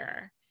isn't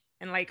there,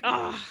 and like,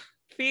 oh,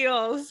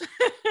 feels.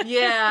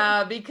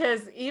 Yeah,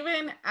 because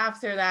even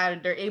after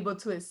that, they're able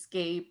to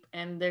escape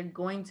and they're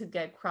going to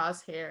get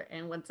Crosshair.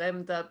 And what's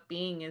ended up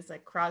being is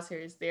like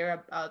Crosshair is there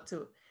about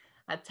to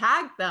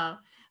attack them.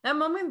 That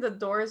moment the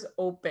doors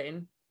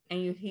open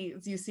and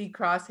you see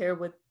Crosshair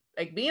with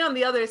like being on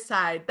the other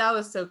side, that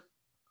was so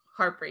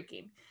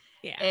heartbreaking.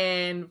 Yeah.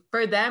 And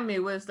for them,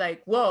 it was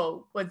like,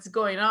 whoa, what's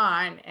going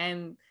on?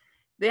 And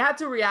they had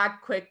to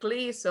react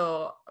quickly.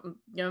 So,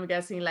 I'm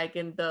guessing like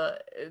in the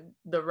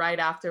right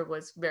after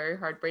was very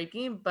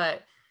heartbreaking,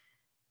 but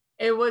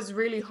it was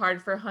really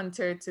hard for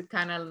Hunter to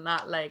kind of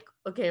not like,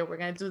 okay, we're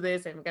going to do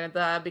this and we're going to do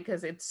that,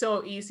 because it's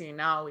so easy.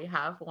 Now we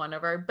have one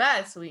of our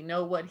best. We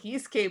know what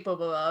he's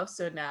capable of.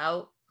 So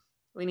now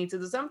we need to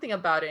do something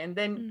about it. And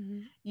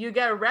then you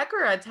get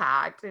Wrecker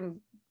attacked. And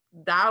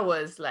that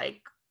was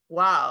like,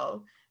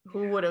 wow,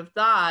 who would have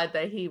thought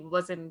that he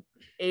wasn't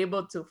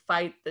able to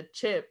fight the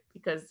chip,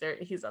 because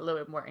he's a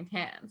little bit more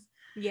enhanced.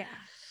 Yeah.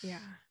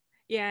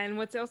 And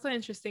what's also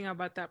interesting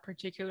about that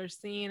particular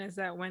scene is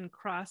that when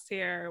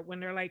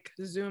they're like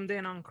zoomed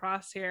in on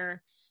Crosshair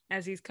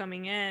as he's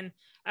coming in,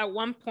 at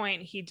one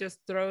point he just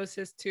throws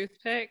his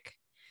toothpick,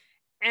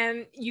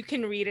 and you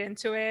can read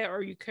into it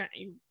or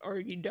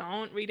you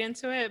don't read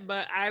into it,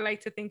 but I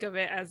like to think of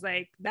it as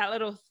like that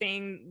little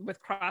thing with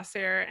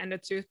Crosshair and the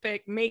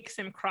toothpick makes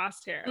him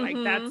Crosshair. Like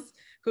that's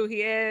who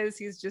he is.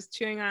 He's just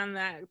chewing on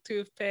that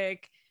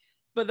toothpick.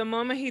 But the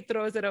moment he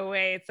throws it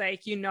away, it's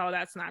like,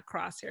 that's not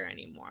Crosshair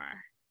anymore.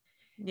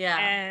 Yeah.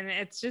 And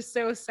it's just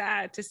so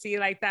sad to see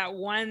like that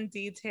one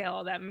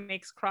detail that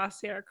makes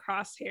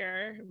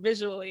Crosshair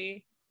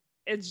visually,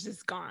 it's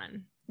just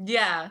gone.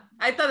 Yeah,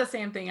 I thought the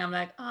same thing. I'm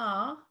like,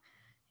 oh,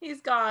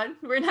 he's gone.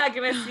 We're not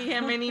going to see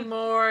him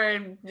anymore.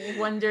 And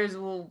wonders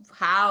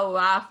how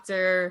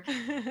after.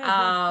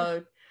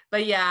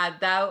 But yeah,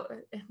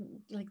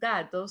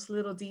 those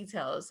little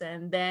details.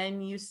 And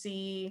then you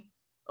see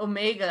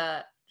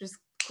Omega just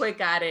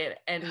quick at it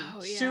and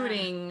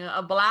shooting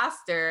a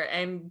blaster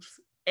and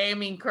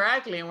aiming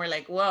correctly. And we're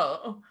like,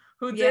 whoa,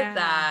 who did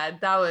that?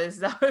 That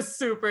was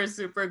super,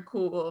 super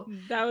cool.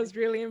 That was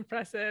really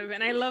impressive.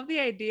 And I love the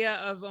idea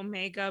of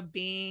Omega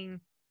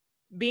being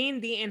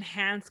the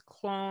enhanced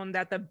clone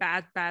that the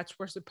Bad Batch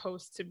were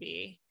supposed to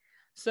be.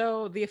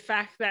 So the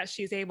fact that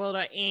she's able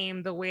to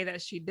aim the way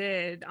that she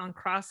did on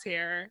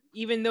Crosshair,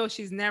 even though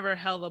she's never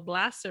held a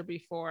blaster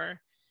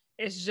before,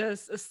 is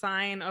just a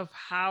sign of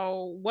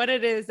what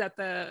it is that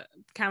the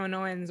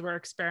Kaminoans were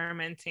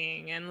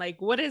experimenting, and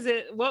like what was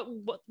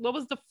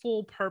the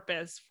full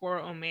purpose for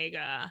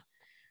Omega,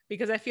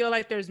 because I feel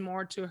like there's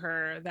more to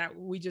her that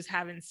we just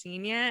haven't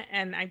seen yet,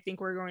 and I think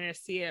we're going to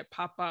see it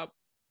pop up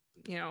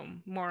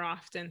more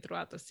often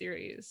throughout the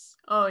series.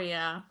 Oh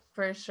yeah,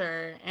 for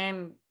sure.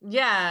 And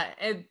yeah,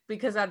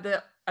 because at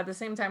the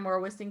same time we're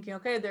always thinking,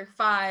 okay, they're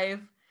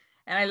 5,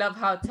 and I love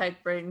how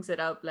Tech brings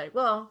it up like,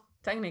 well,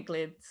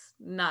 technically it's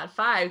not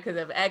 5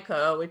 because of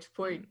Echo, which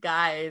poor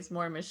guy is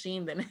more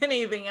machine than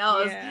anything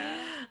else.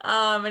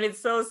 And it's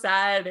so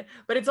sad,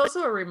 but it's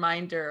also a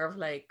reminder of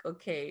like,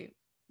 okay,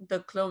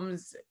 the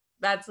clones,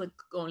 that's the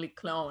only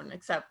clone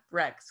except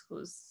Rex,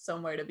 who's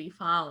somewhere to be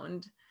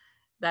found.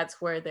 That's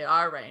where they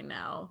are right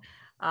now.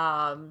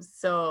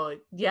 So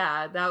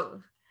yeah,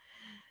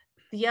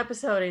 the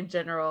episode in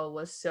general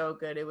was so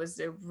good. It was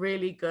a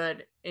really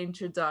good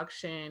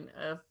introduction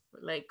of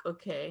like,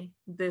 okay,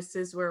 this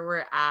is where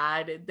we're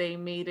at. They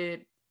made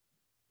it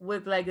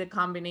with like the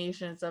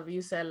combinations of,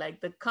 you said, like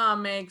the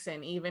comics,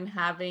 and even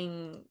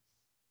having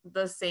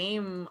the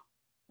same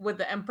with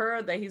the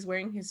Emperor, that he's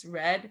wearing his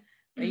red,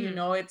 but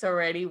it's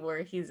already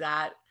where he's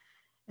at.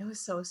 It was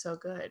so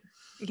good.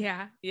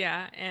 Yeah.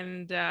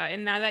 And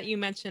now that you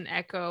mentioned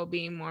Echo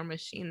being more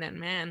machine than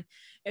man,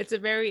 it's a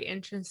very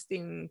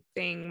interesting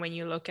thing when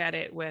you look at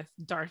it with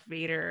Darth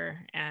Vader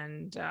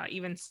and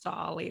even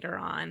Saw later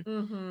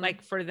on.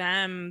 Like for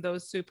them,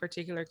 those two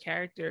particular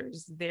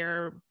characters,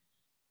 their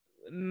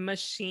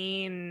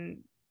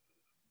machine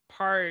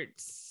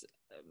parts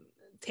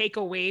take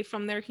away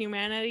from their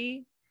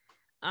humanity.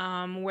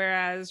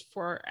 Whereas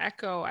for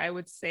Echo, I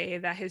would say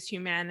that his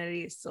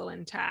humanity is still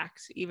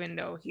intact, even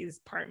though he's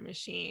part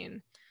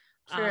machine.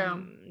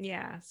 True.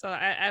 Yeah, so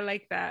I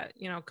like that,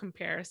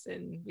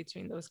 comparison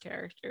between those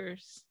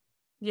characters.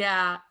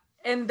 Yeah.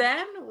 And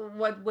then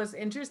what was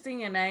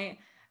interesting, and I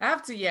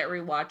have to yet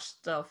rewatch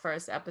the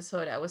first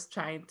episode. I was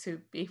trying to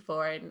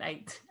before, and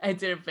I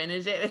didn't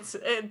finish it.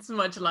 It's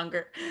much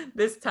longer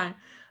this time.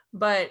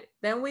 But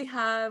then we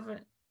have,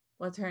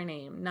 what's her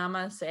name?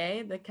 Nama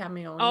Se, the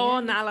Kaminoan.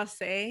 Oh, Nala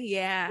Se,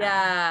 yeah.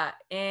 Yeah.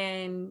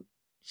 And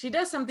she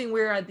does something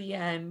weird at the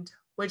end,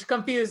 which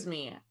confused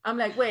me. I'm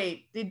like,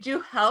 wait, did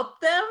you help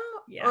them?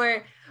 Yeah.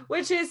 Or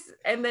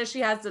and then she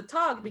has to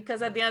talk,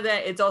 because at the end of the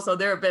day, it's also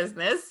their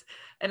business.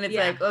 And it's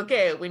like,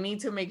 okay, we need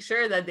to make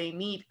sure that they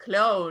need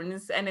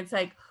clones. And it's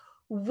like,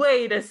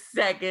 wait a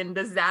second,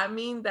 does that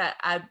mean that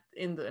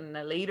in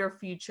a later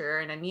future,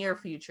 in a near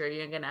future,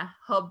 you're gonna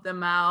help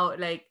them out?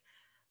 Like,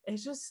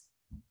 it's just,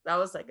 that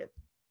was like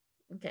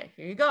okay,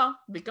 here you go,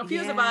 be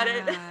confused about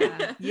it.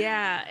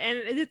 Yeah,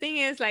 and the thing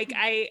is, like,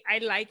 I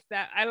like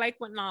that. I like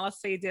what Nala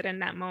Se did in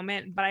that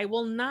moment, but I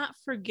will not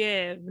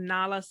forgive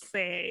Nala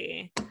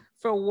Se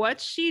for what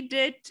she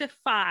did to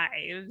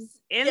Fives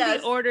in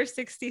the Order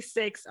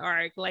 66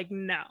 arc. Like,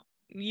 no,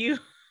 you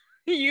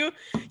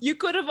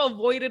could have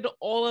avoided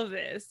all of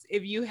this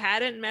if you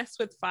hadn't messed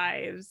with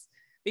Fives,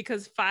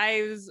 because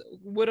Fives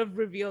would have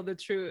revealed the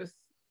truth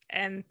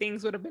and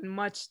things would have been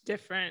much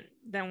different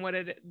than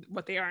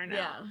what they are now.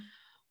 Yeah.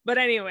 But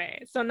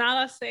anyway, so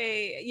Nala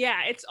Se, yeah,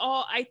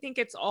 I think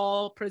it's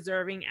all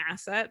preserving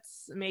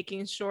assets,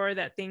 making sure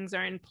that things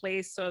are in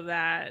place so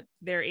that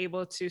they're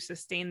able to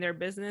sustain their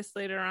business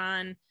later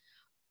on.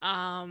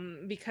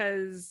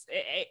 Because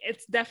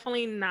it's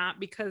definitely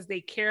not because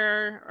they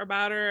care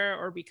about her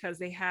or because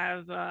they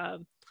have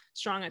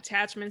strong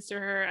attachments to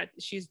her.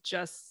 She's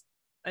just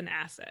an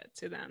asset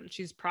to them.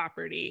 She's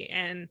property.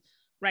 And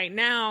right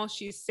now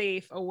she's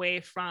safe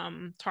away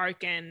from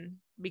Tarkin,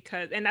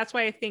 and that's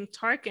why I think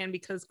Tarkin,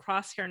 because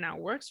Crosshair now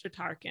works for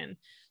Tarkin.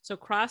 So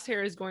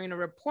Crosshair is going to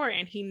report,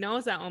 and he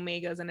knows that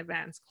Omega is an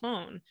advanced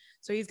clone.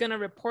 So he's going to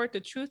report the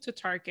truth to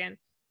Tarkin,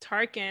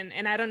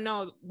 and I don't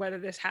know whether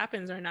this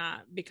happens or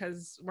not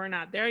because we're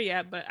not there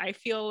yet, but I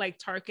feel like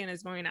Tarkin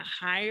is going to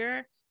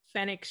hire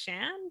Fennec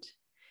Shand,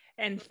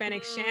 and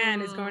Fennec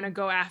Shand is going to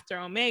go after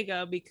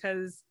Omega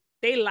because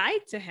they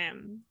lied to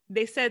him.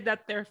 They said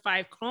that there are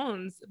 5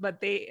 clones,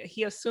 but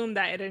he assumed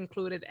that it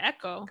included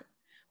Echo.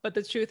 But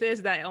the truth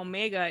is that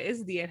Omega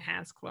is the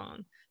enhanced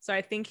clone. So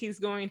I think he's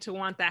going to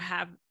want to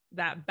have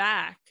that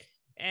back,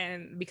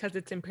 and because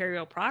it's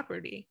Imperial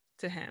property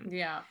to him.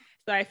 Yeah.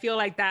 So I feel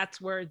like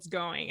that's where it's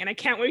going, and I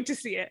can't wait to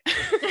see it.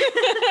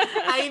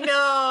 I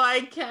know,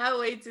 I can't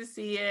wait to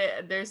see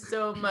it. There's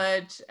so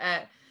much.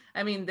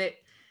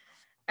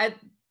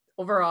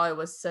 Overall, it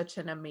was such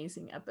an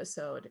amazing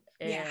episode,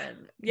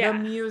 and the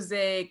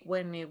music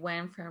when it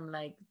went from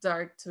like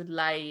dark to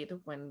light,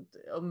 when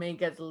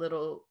Omega's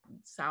little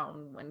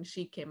sound when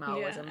she came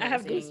out was amazing. I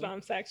have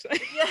goosebumps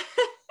actually.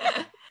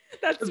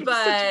 That's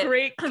such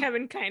great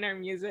Kevin Kiner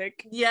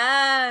music.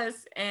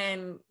 Yes,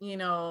 and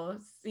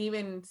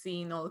even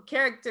seeing all the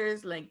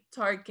characters like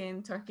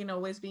Tarkin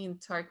always being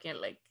Tarkin,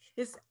 like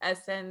his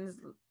essence,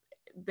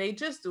 they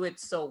just do it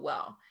so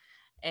well.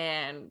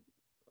 And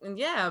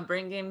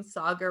bringing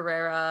Saw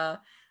Gerrera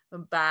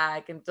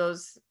back, and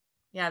the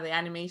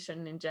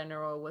animation in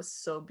general was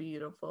so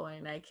beautiful,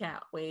 and I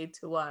can't wait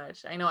to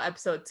watch. I know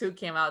episode 2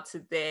 came out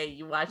today.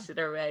 You watched it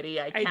already.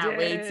 I can't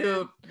wait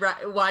to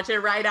watch it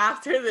right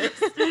after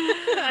this.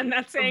 I'm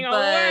not saying a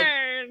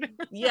word.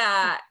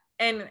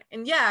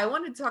 I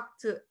want to talk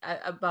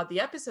about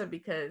the episode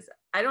because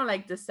I don't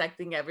like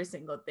dissecting every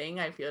single thing.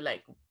 I feel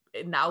like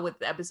now with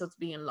the episodes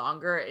being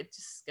longer, it's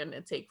just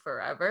gonna take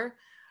forever.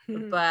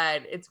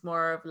 But it's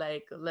more of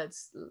like,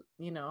 let's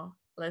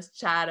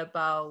chat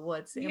about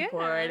what's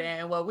important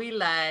and what we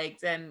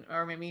liked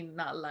or maybe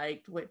not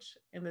liked, which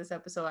in this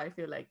episode I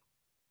feel like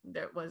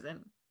there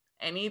wasn't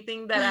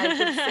anything that I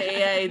could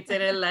say I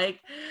didn't like.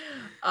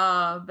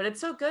 But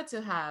it's so good to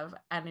have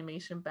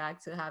animation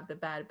back, to have the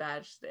Bad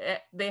Batch.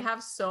 They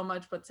have so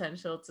much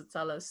potential to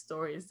tell us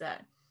stories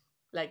that,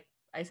 like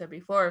I said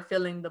before,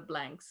 filling the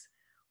blanks.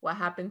 What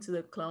happened to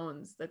the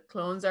clones? The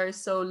clones are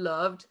so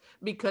loved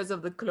because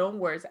of the Clone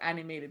Wars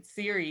animated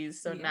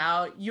series. So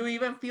now you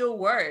even feel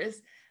worse,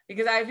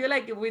 because I feel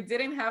like if we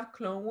didn't have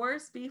Clone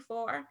Wars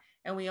before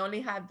and we only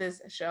had this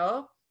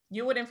show,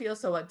 you wouldn't feel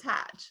so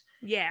attached.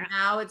 Yeah.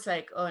 Now it's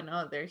like, oh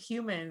no, they're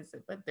humans,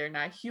 but they're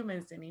not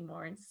humans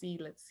anymore. And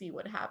let's see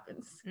what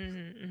happens.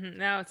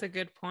 No, it's a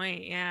good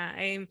point. Yeah,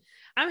 I'm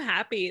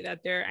happy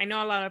that I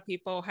know a lot of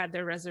people had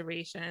their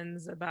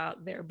reservations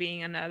about there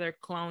being another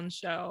clone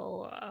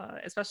show,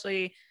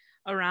 especially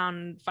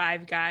around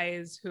Five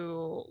Guys,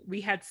 who we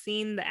had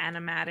seen the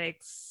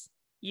animatics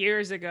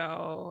years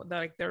ago,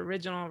 the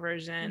original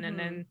version, and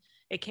then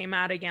it came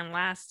out again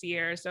last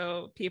year,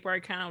 so people are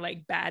kind of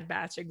like Bad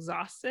Batch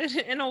exhausted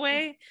in a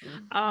way.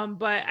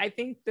 But I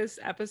think this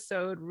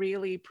episode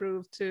really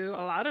proved to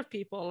a lot of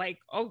people, like,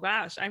 oh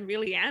gosh, I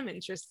really am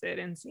interested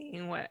in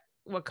seeing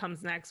what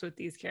comes next with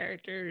these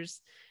characters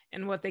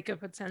and what they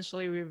could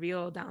potentially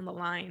reveal down the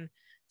line.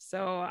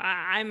 So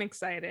I'm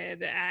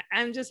excited.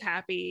 I'm just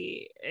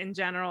happy in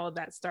general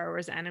that Star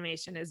Wars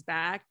animation is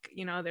back.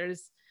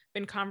 There's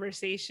been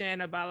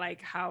conversation about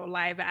like how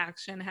live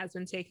action has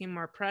been taking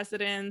more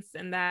precedence,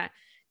 and that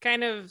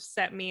kind of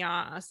set me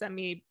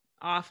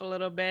off a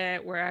little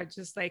bit, where I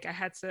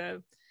had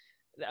to,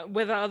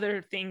 with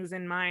other things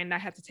in mind, I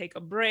had to take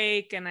a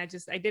break, and I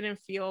didn't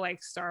feel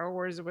like Star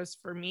Wars was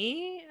for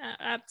me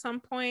at some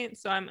point.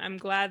 So I'm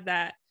glad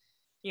that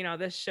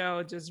this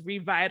show just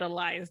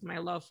revitalized my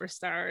love for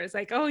Star Wars.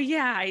 Like, oh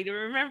yeah, I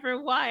remember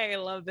why I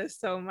love this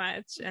so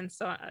much. And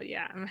so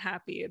I'm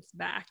happy it's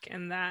back,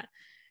 and that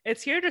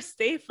it's here to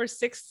stay for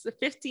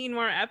 15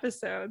 more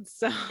episodes.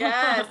 So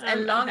yes,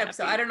 and long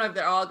episodes. I don't know if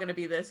they're all going to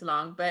be this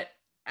long, but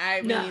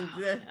I No, mean,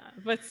 yeah,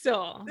 but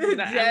still, I'm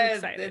yes,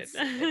 excited. it's,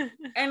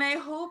 and I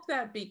hope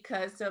that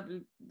because of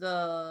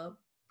the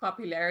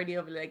popularity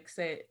of, like,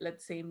 say,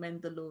 let's say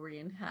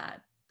Mandalorian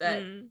had,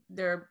 that Mm,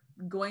 they're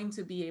going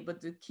to be able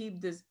to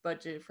keep this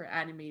budget for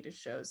animated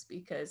shows,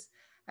 because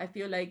I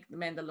feel like the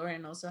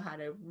Mandalorian also had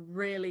a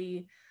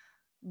really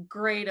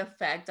great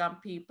effect on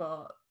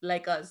people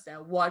like us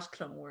that watch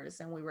Clone Wars,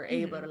 and we were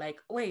able to, mhm. like,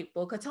 wait,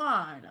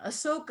 Bo-Katan,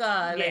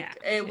 Ahsoka, Yeah, like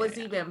it yeah, was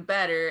yeah, even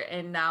better.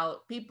 And now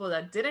people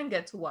that didn't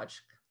get to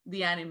watch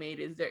the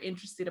animated, they're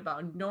interested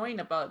about knowing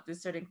about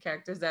these certain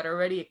characters that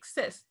already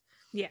exist.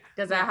 yeah,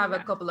 Because I yeah, have a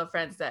yeah. couple of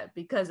friends that,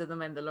 because of the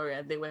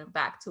Mandalorian, they went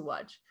back to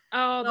watch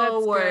Oh, Clone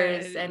that's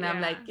Wars, good. and I'm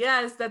Yeah, like,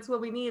 yes, that's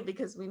what we need,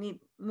 because we need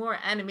more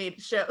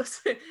animated shows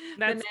than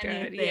that's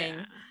good. Yeah,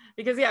 anything.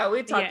 Because yeah,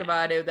 we talked yeah,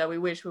 about it, that we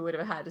wish we would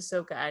have had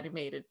Ahsoka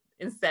animated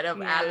instead of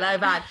yeah.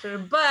 live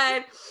action,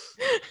 but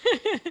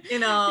at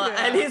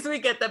Yeah. least we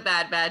get the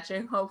Bad Batch,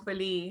 and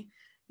hopefully,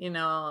 you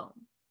know,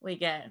 we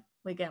get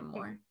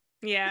more.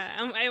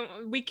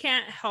 Yeah, we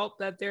can't help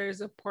that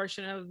there's a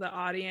portion of the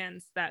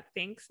audience that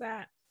thinks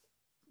that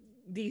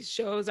these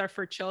shows are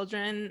for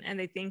children and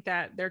they think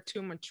that they're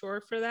too mature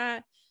for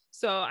that.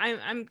 So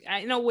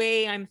in a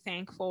way, I'm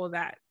thankful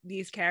that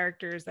these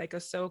characters like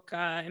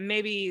Ahsoka and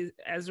maybe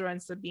Ezra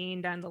and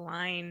Sabine down the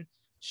line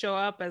show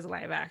up as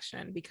live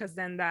action, because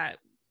then that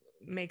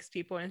makes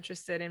people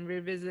interested in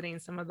revisiting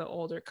some of the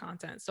older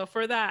content. So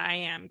for that, I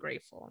am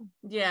grateful.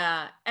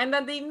 Yeah, and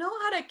that they know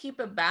how to keep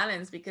a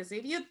balance, because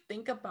if you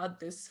think about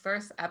this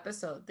first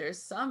episode,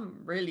 there's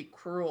some really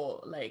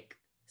cruel, like,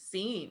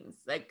 scenes,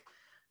 like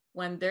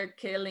when they're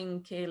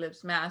killing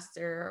Caleb's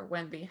master,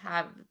 when they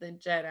have the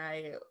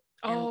Jedi and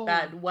Oh,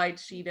 that white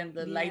sheet and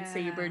the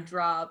lightsaber yeah.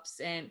 drops,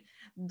 and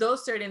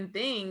those certain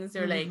things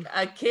are like Mhm.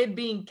 a kid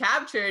being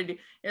captured.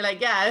 You're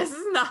like, yeah, this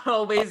is not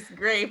always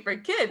great for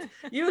kids.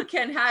 You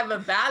can have a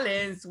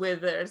balance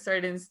with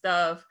certain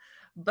stuff,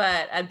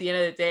 but at the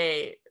end of the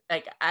day,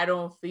 like, I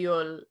don't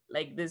feel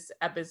like these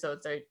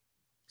episodes are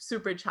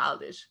super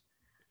childish,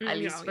 at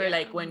No, least for, yeah.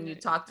 like, when you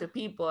talk to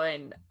people.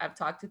 And I've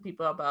talked to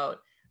people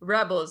about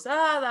Rebels,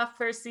 that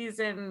first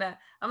season,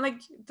 I'm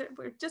like,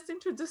 we're just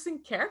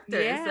introducing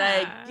characters,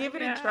 like, Yeah, give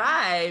it a yeah.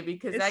 try,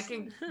 because I It's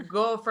can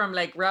go from,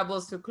 like,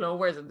 Rebels to Clone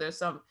Wars, and there's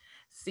some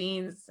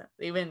scenes,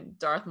 even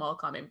Darth Maul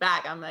coming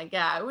back, I'm like,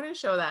 yeah, I wouldn't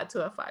show that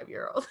to a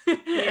 5-year-old.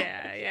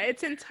 yeah, yeah.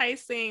 It's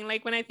enticing.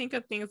 Like when I think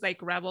of things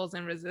like Rebels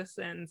and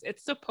Resistance,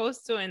 it's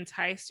supposed to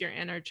entice your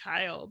inner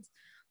child.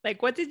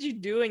 Like, what did you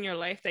do in your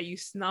life that you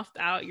snuffed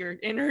out your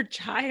inner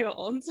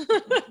child?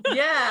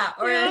 Yeah,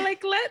 or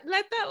Like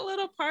let that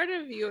little part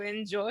of you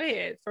enjoy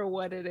it for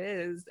what it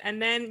is.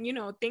 And then,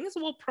 things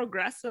will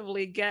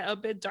progressively get a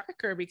bit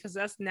darker because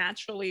that's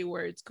naturally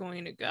where it's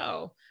going to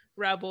go.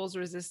 Rebels,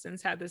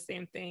 Resistance had the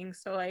same thing.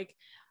 So like,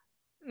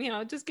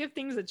 just give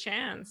things a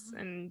chance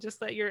and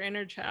just let your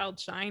inner child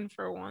shine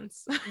for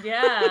once.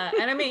 yeah,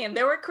 and I mean,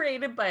 they were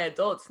created by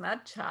adults,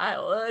 not children.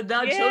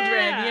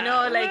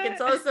 Yeah, Like, it's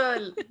but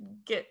also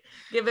give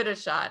it a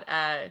shot.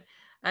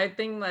 I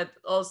think that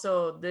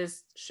also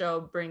this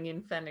show,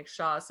 bringing Fennec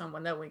Shaw,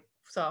 someone that we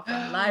saw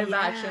from oh live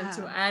action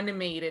to yeah,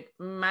 animated,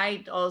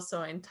 might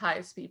also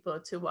entice people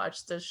to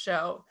watch the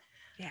show.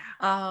 yeah.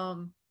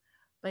 Um,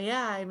 but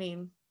yeah, I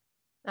mean,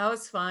 that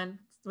was fun.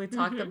 We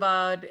talked Hmm.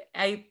 about,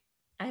 I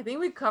think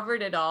we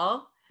covered it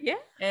all. Yeah,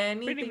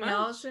 pretty Anything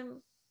else? much.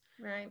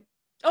 Right?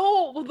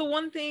 Oh, well, the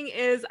one thing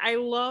is, I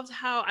loved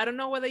how, I don't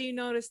know whether you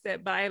noticed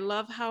it, but I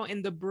love how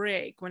in the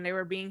break when they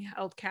were being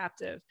held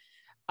captive,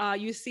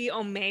 you see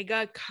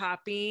Omega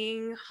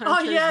copying Oh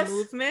Hunter's yes.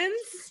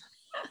 movements.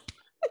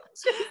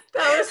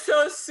 That was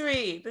so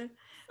sweet.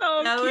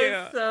 So That was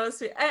cute. so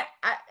sweet.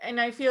 And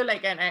I feel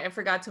like, and I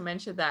forgot to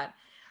mention that,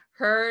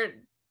 her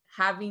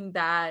having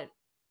that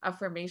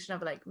affirmation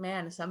of, like,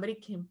 man, somebody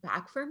came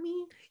back for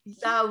me. Yeah.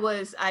 That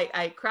was,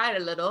 I cried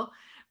a little,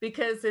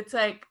 because it's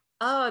like,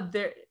 oh,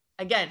 they're,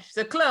 again, she's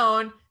a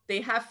clone. They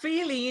have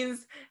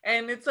feelings,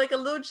 and it's like a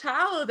little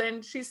child,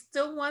 and she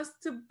still wants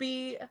to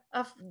be,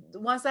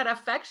 wants that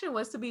affection,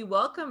 wants to be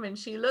welcome, and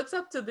she looks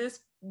up to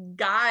this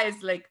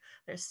guys, like,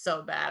 they're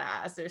so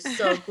badass, they're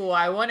so cool,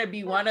 I want to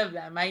be one of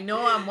them, I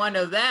know I'm one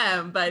of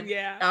them, but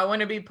Yeah. I want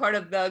to be part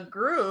of the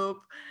group.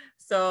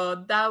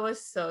 So that was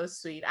so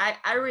sweet.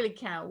 I really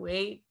can't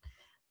wait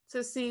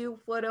to see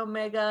what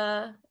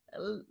Omega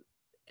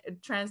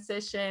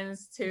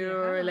transitions to,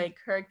 Yeah. like,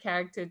 her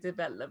character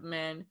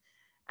development.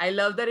 I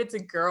love that it's a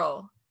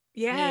girl.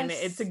 I mean,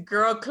 it's a Yes.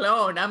 girl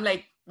clone. I'm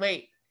like,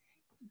 wait,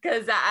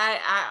 because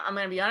I'm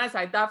gonna be honest,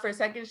 I thought for a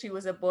second she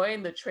was a boy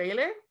in the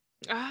trailer.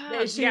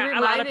 She Yeah, a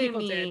lot of reminded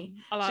people did.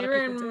 me. A lot of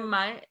people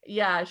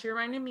did. She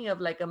reminded me of,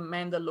 like, a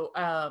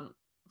Mandalore,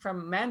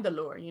 from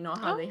Mandalore. You know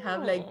how they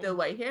have, like, Oh, the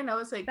white hair, and I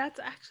was like,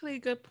 that's actually a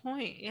good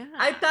point.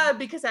 I Yeah. thought,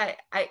 because I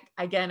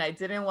again, I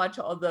didn't watch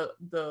all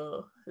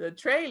the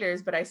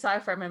trailers, but I saw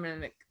it from him,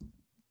 and, like,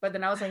 but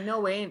then I was like,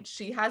 no way,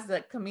 she has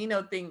the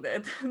Camino thing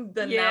that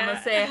the Yeah.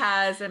 Namaste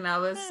has, and I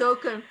was so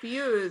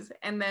confused.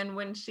 And then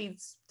when she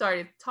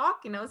started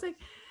talking, I was like,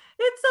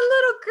 it's a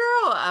little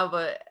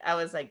girl. I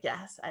was like,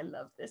 yes, I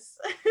love this.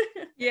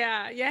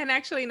 Yeah, and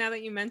actually now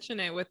that you mention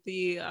it, with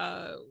the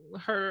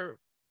her,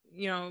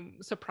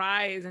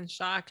 surprise and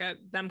shock at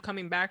them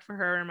coming back for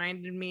her,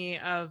 reminded me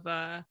of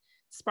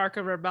Spark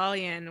of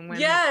Rebellion, when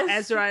Yes.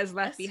 Ezra is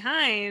left Yes.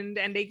 behind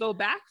and they go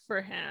back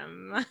for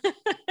him. So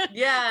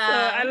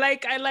Yeah. I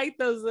like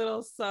those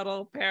little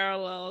subtle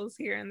parallels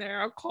here and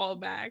there, or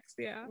callbacks.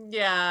 Yeah.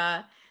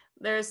 Yeah.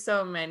 There's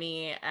so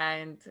many.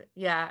 And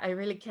yeah, I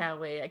really can't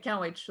wait. I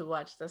can't wait to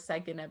watch the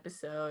second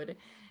episode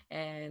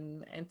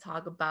and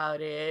talk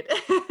about it.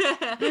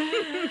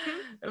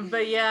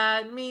 But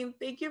yeah, I mean,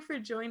 thank you for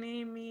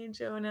joining me,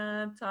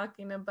 Jonah,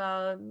 talking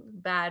about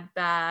Bad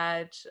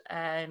Batch.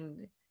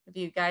 And if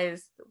you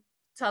guys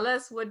tell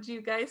us what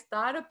you guys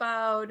thought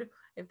about,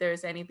 if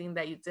there's anything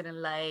that you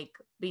didn't like,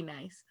 be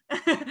nice.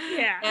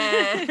 Yeah.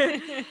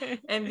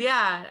 and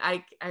yeah,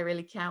 I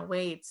really can't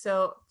wait.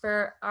 So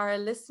for our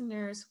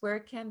listeners, where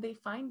can they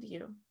find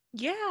you?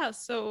 Yeah,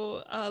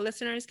 so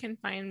listeners can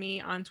find me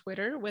on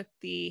Twitter with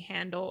the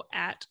handle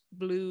at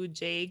Blue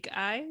Jade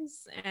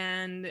Eyes,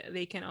 and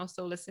they can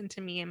also listen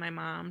to me and my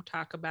mom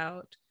talk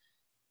about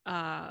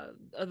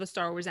the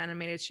Star Wars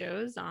animated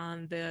shows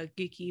on the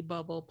Geeky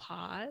Bubble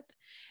Pod.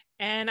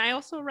 And I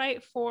also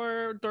write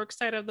for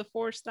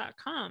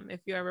dorksideoftheforce.com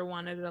if you ever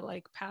wanted to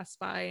like pass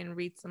by and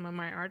read some of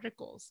my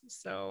articles.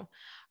 So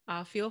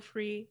feel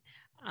free.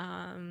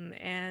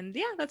 And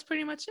yeah, that's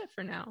pretty much it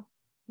for now.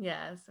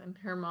 Yes, and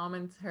Her Mom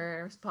and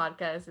Her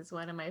podcast is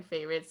one of my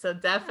favorites. So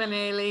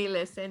definitely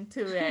listen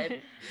to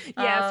it.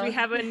 Yes, we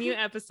have a new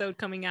episode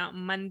coming out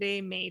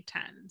Monday, May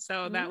 10.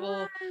 So that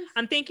will, Yes.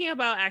 I'm thinking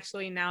about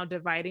actually now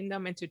dividing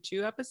them into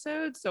 2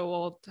 episodes. So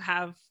we'll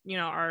have,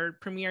 our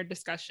premiere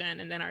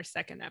discussion and then our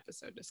second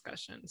episode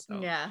discussion.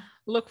 So Yeah,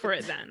 look for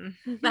it then.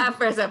 that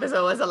first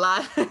episode was a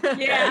lot.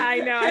 Yeah, I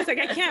know. I was like,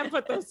 I can't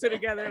put those 2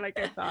 together like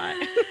I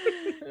thought.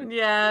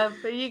 Yeah,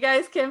 but you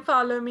guys can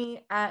follow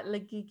me at La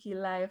Geeky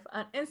Life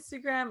on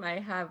Instagram.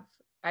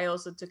 I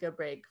also took a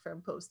break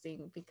from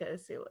posting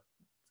because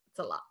it's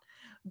a lot.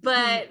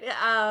 But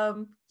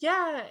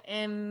yeah,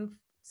 and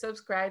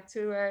subscribe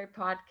to our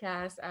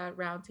podcast at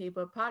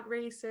Roundtable Pod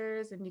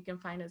Racers, and you can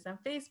find us on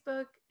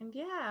Facebook. And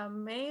yeah,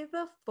 may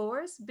the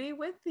force be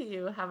with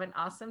you. Have an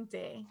awesome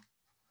day.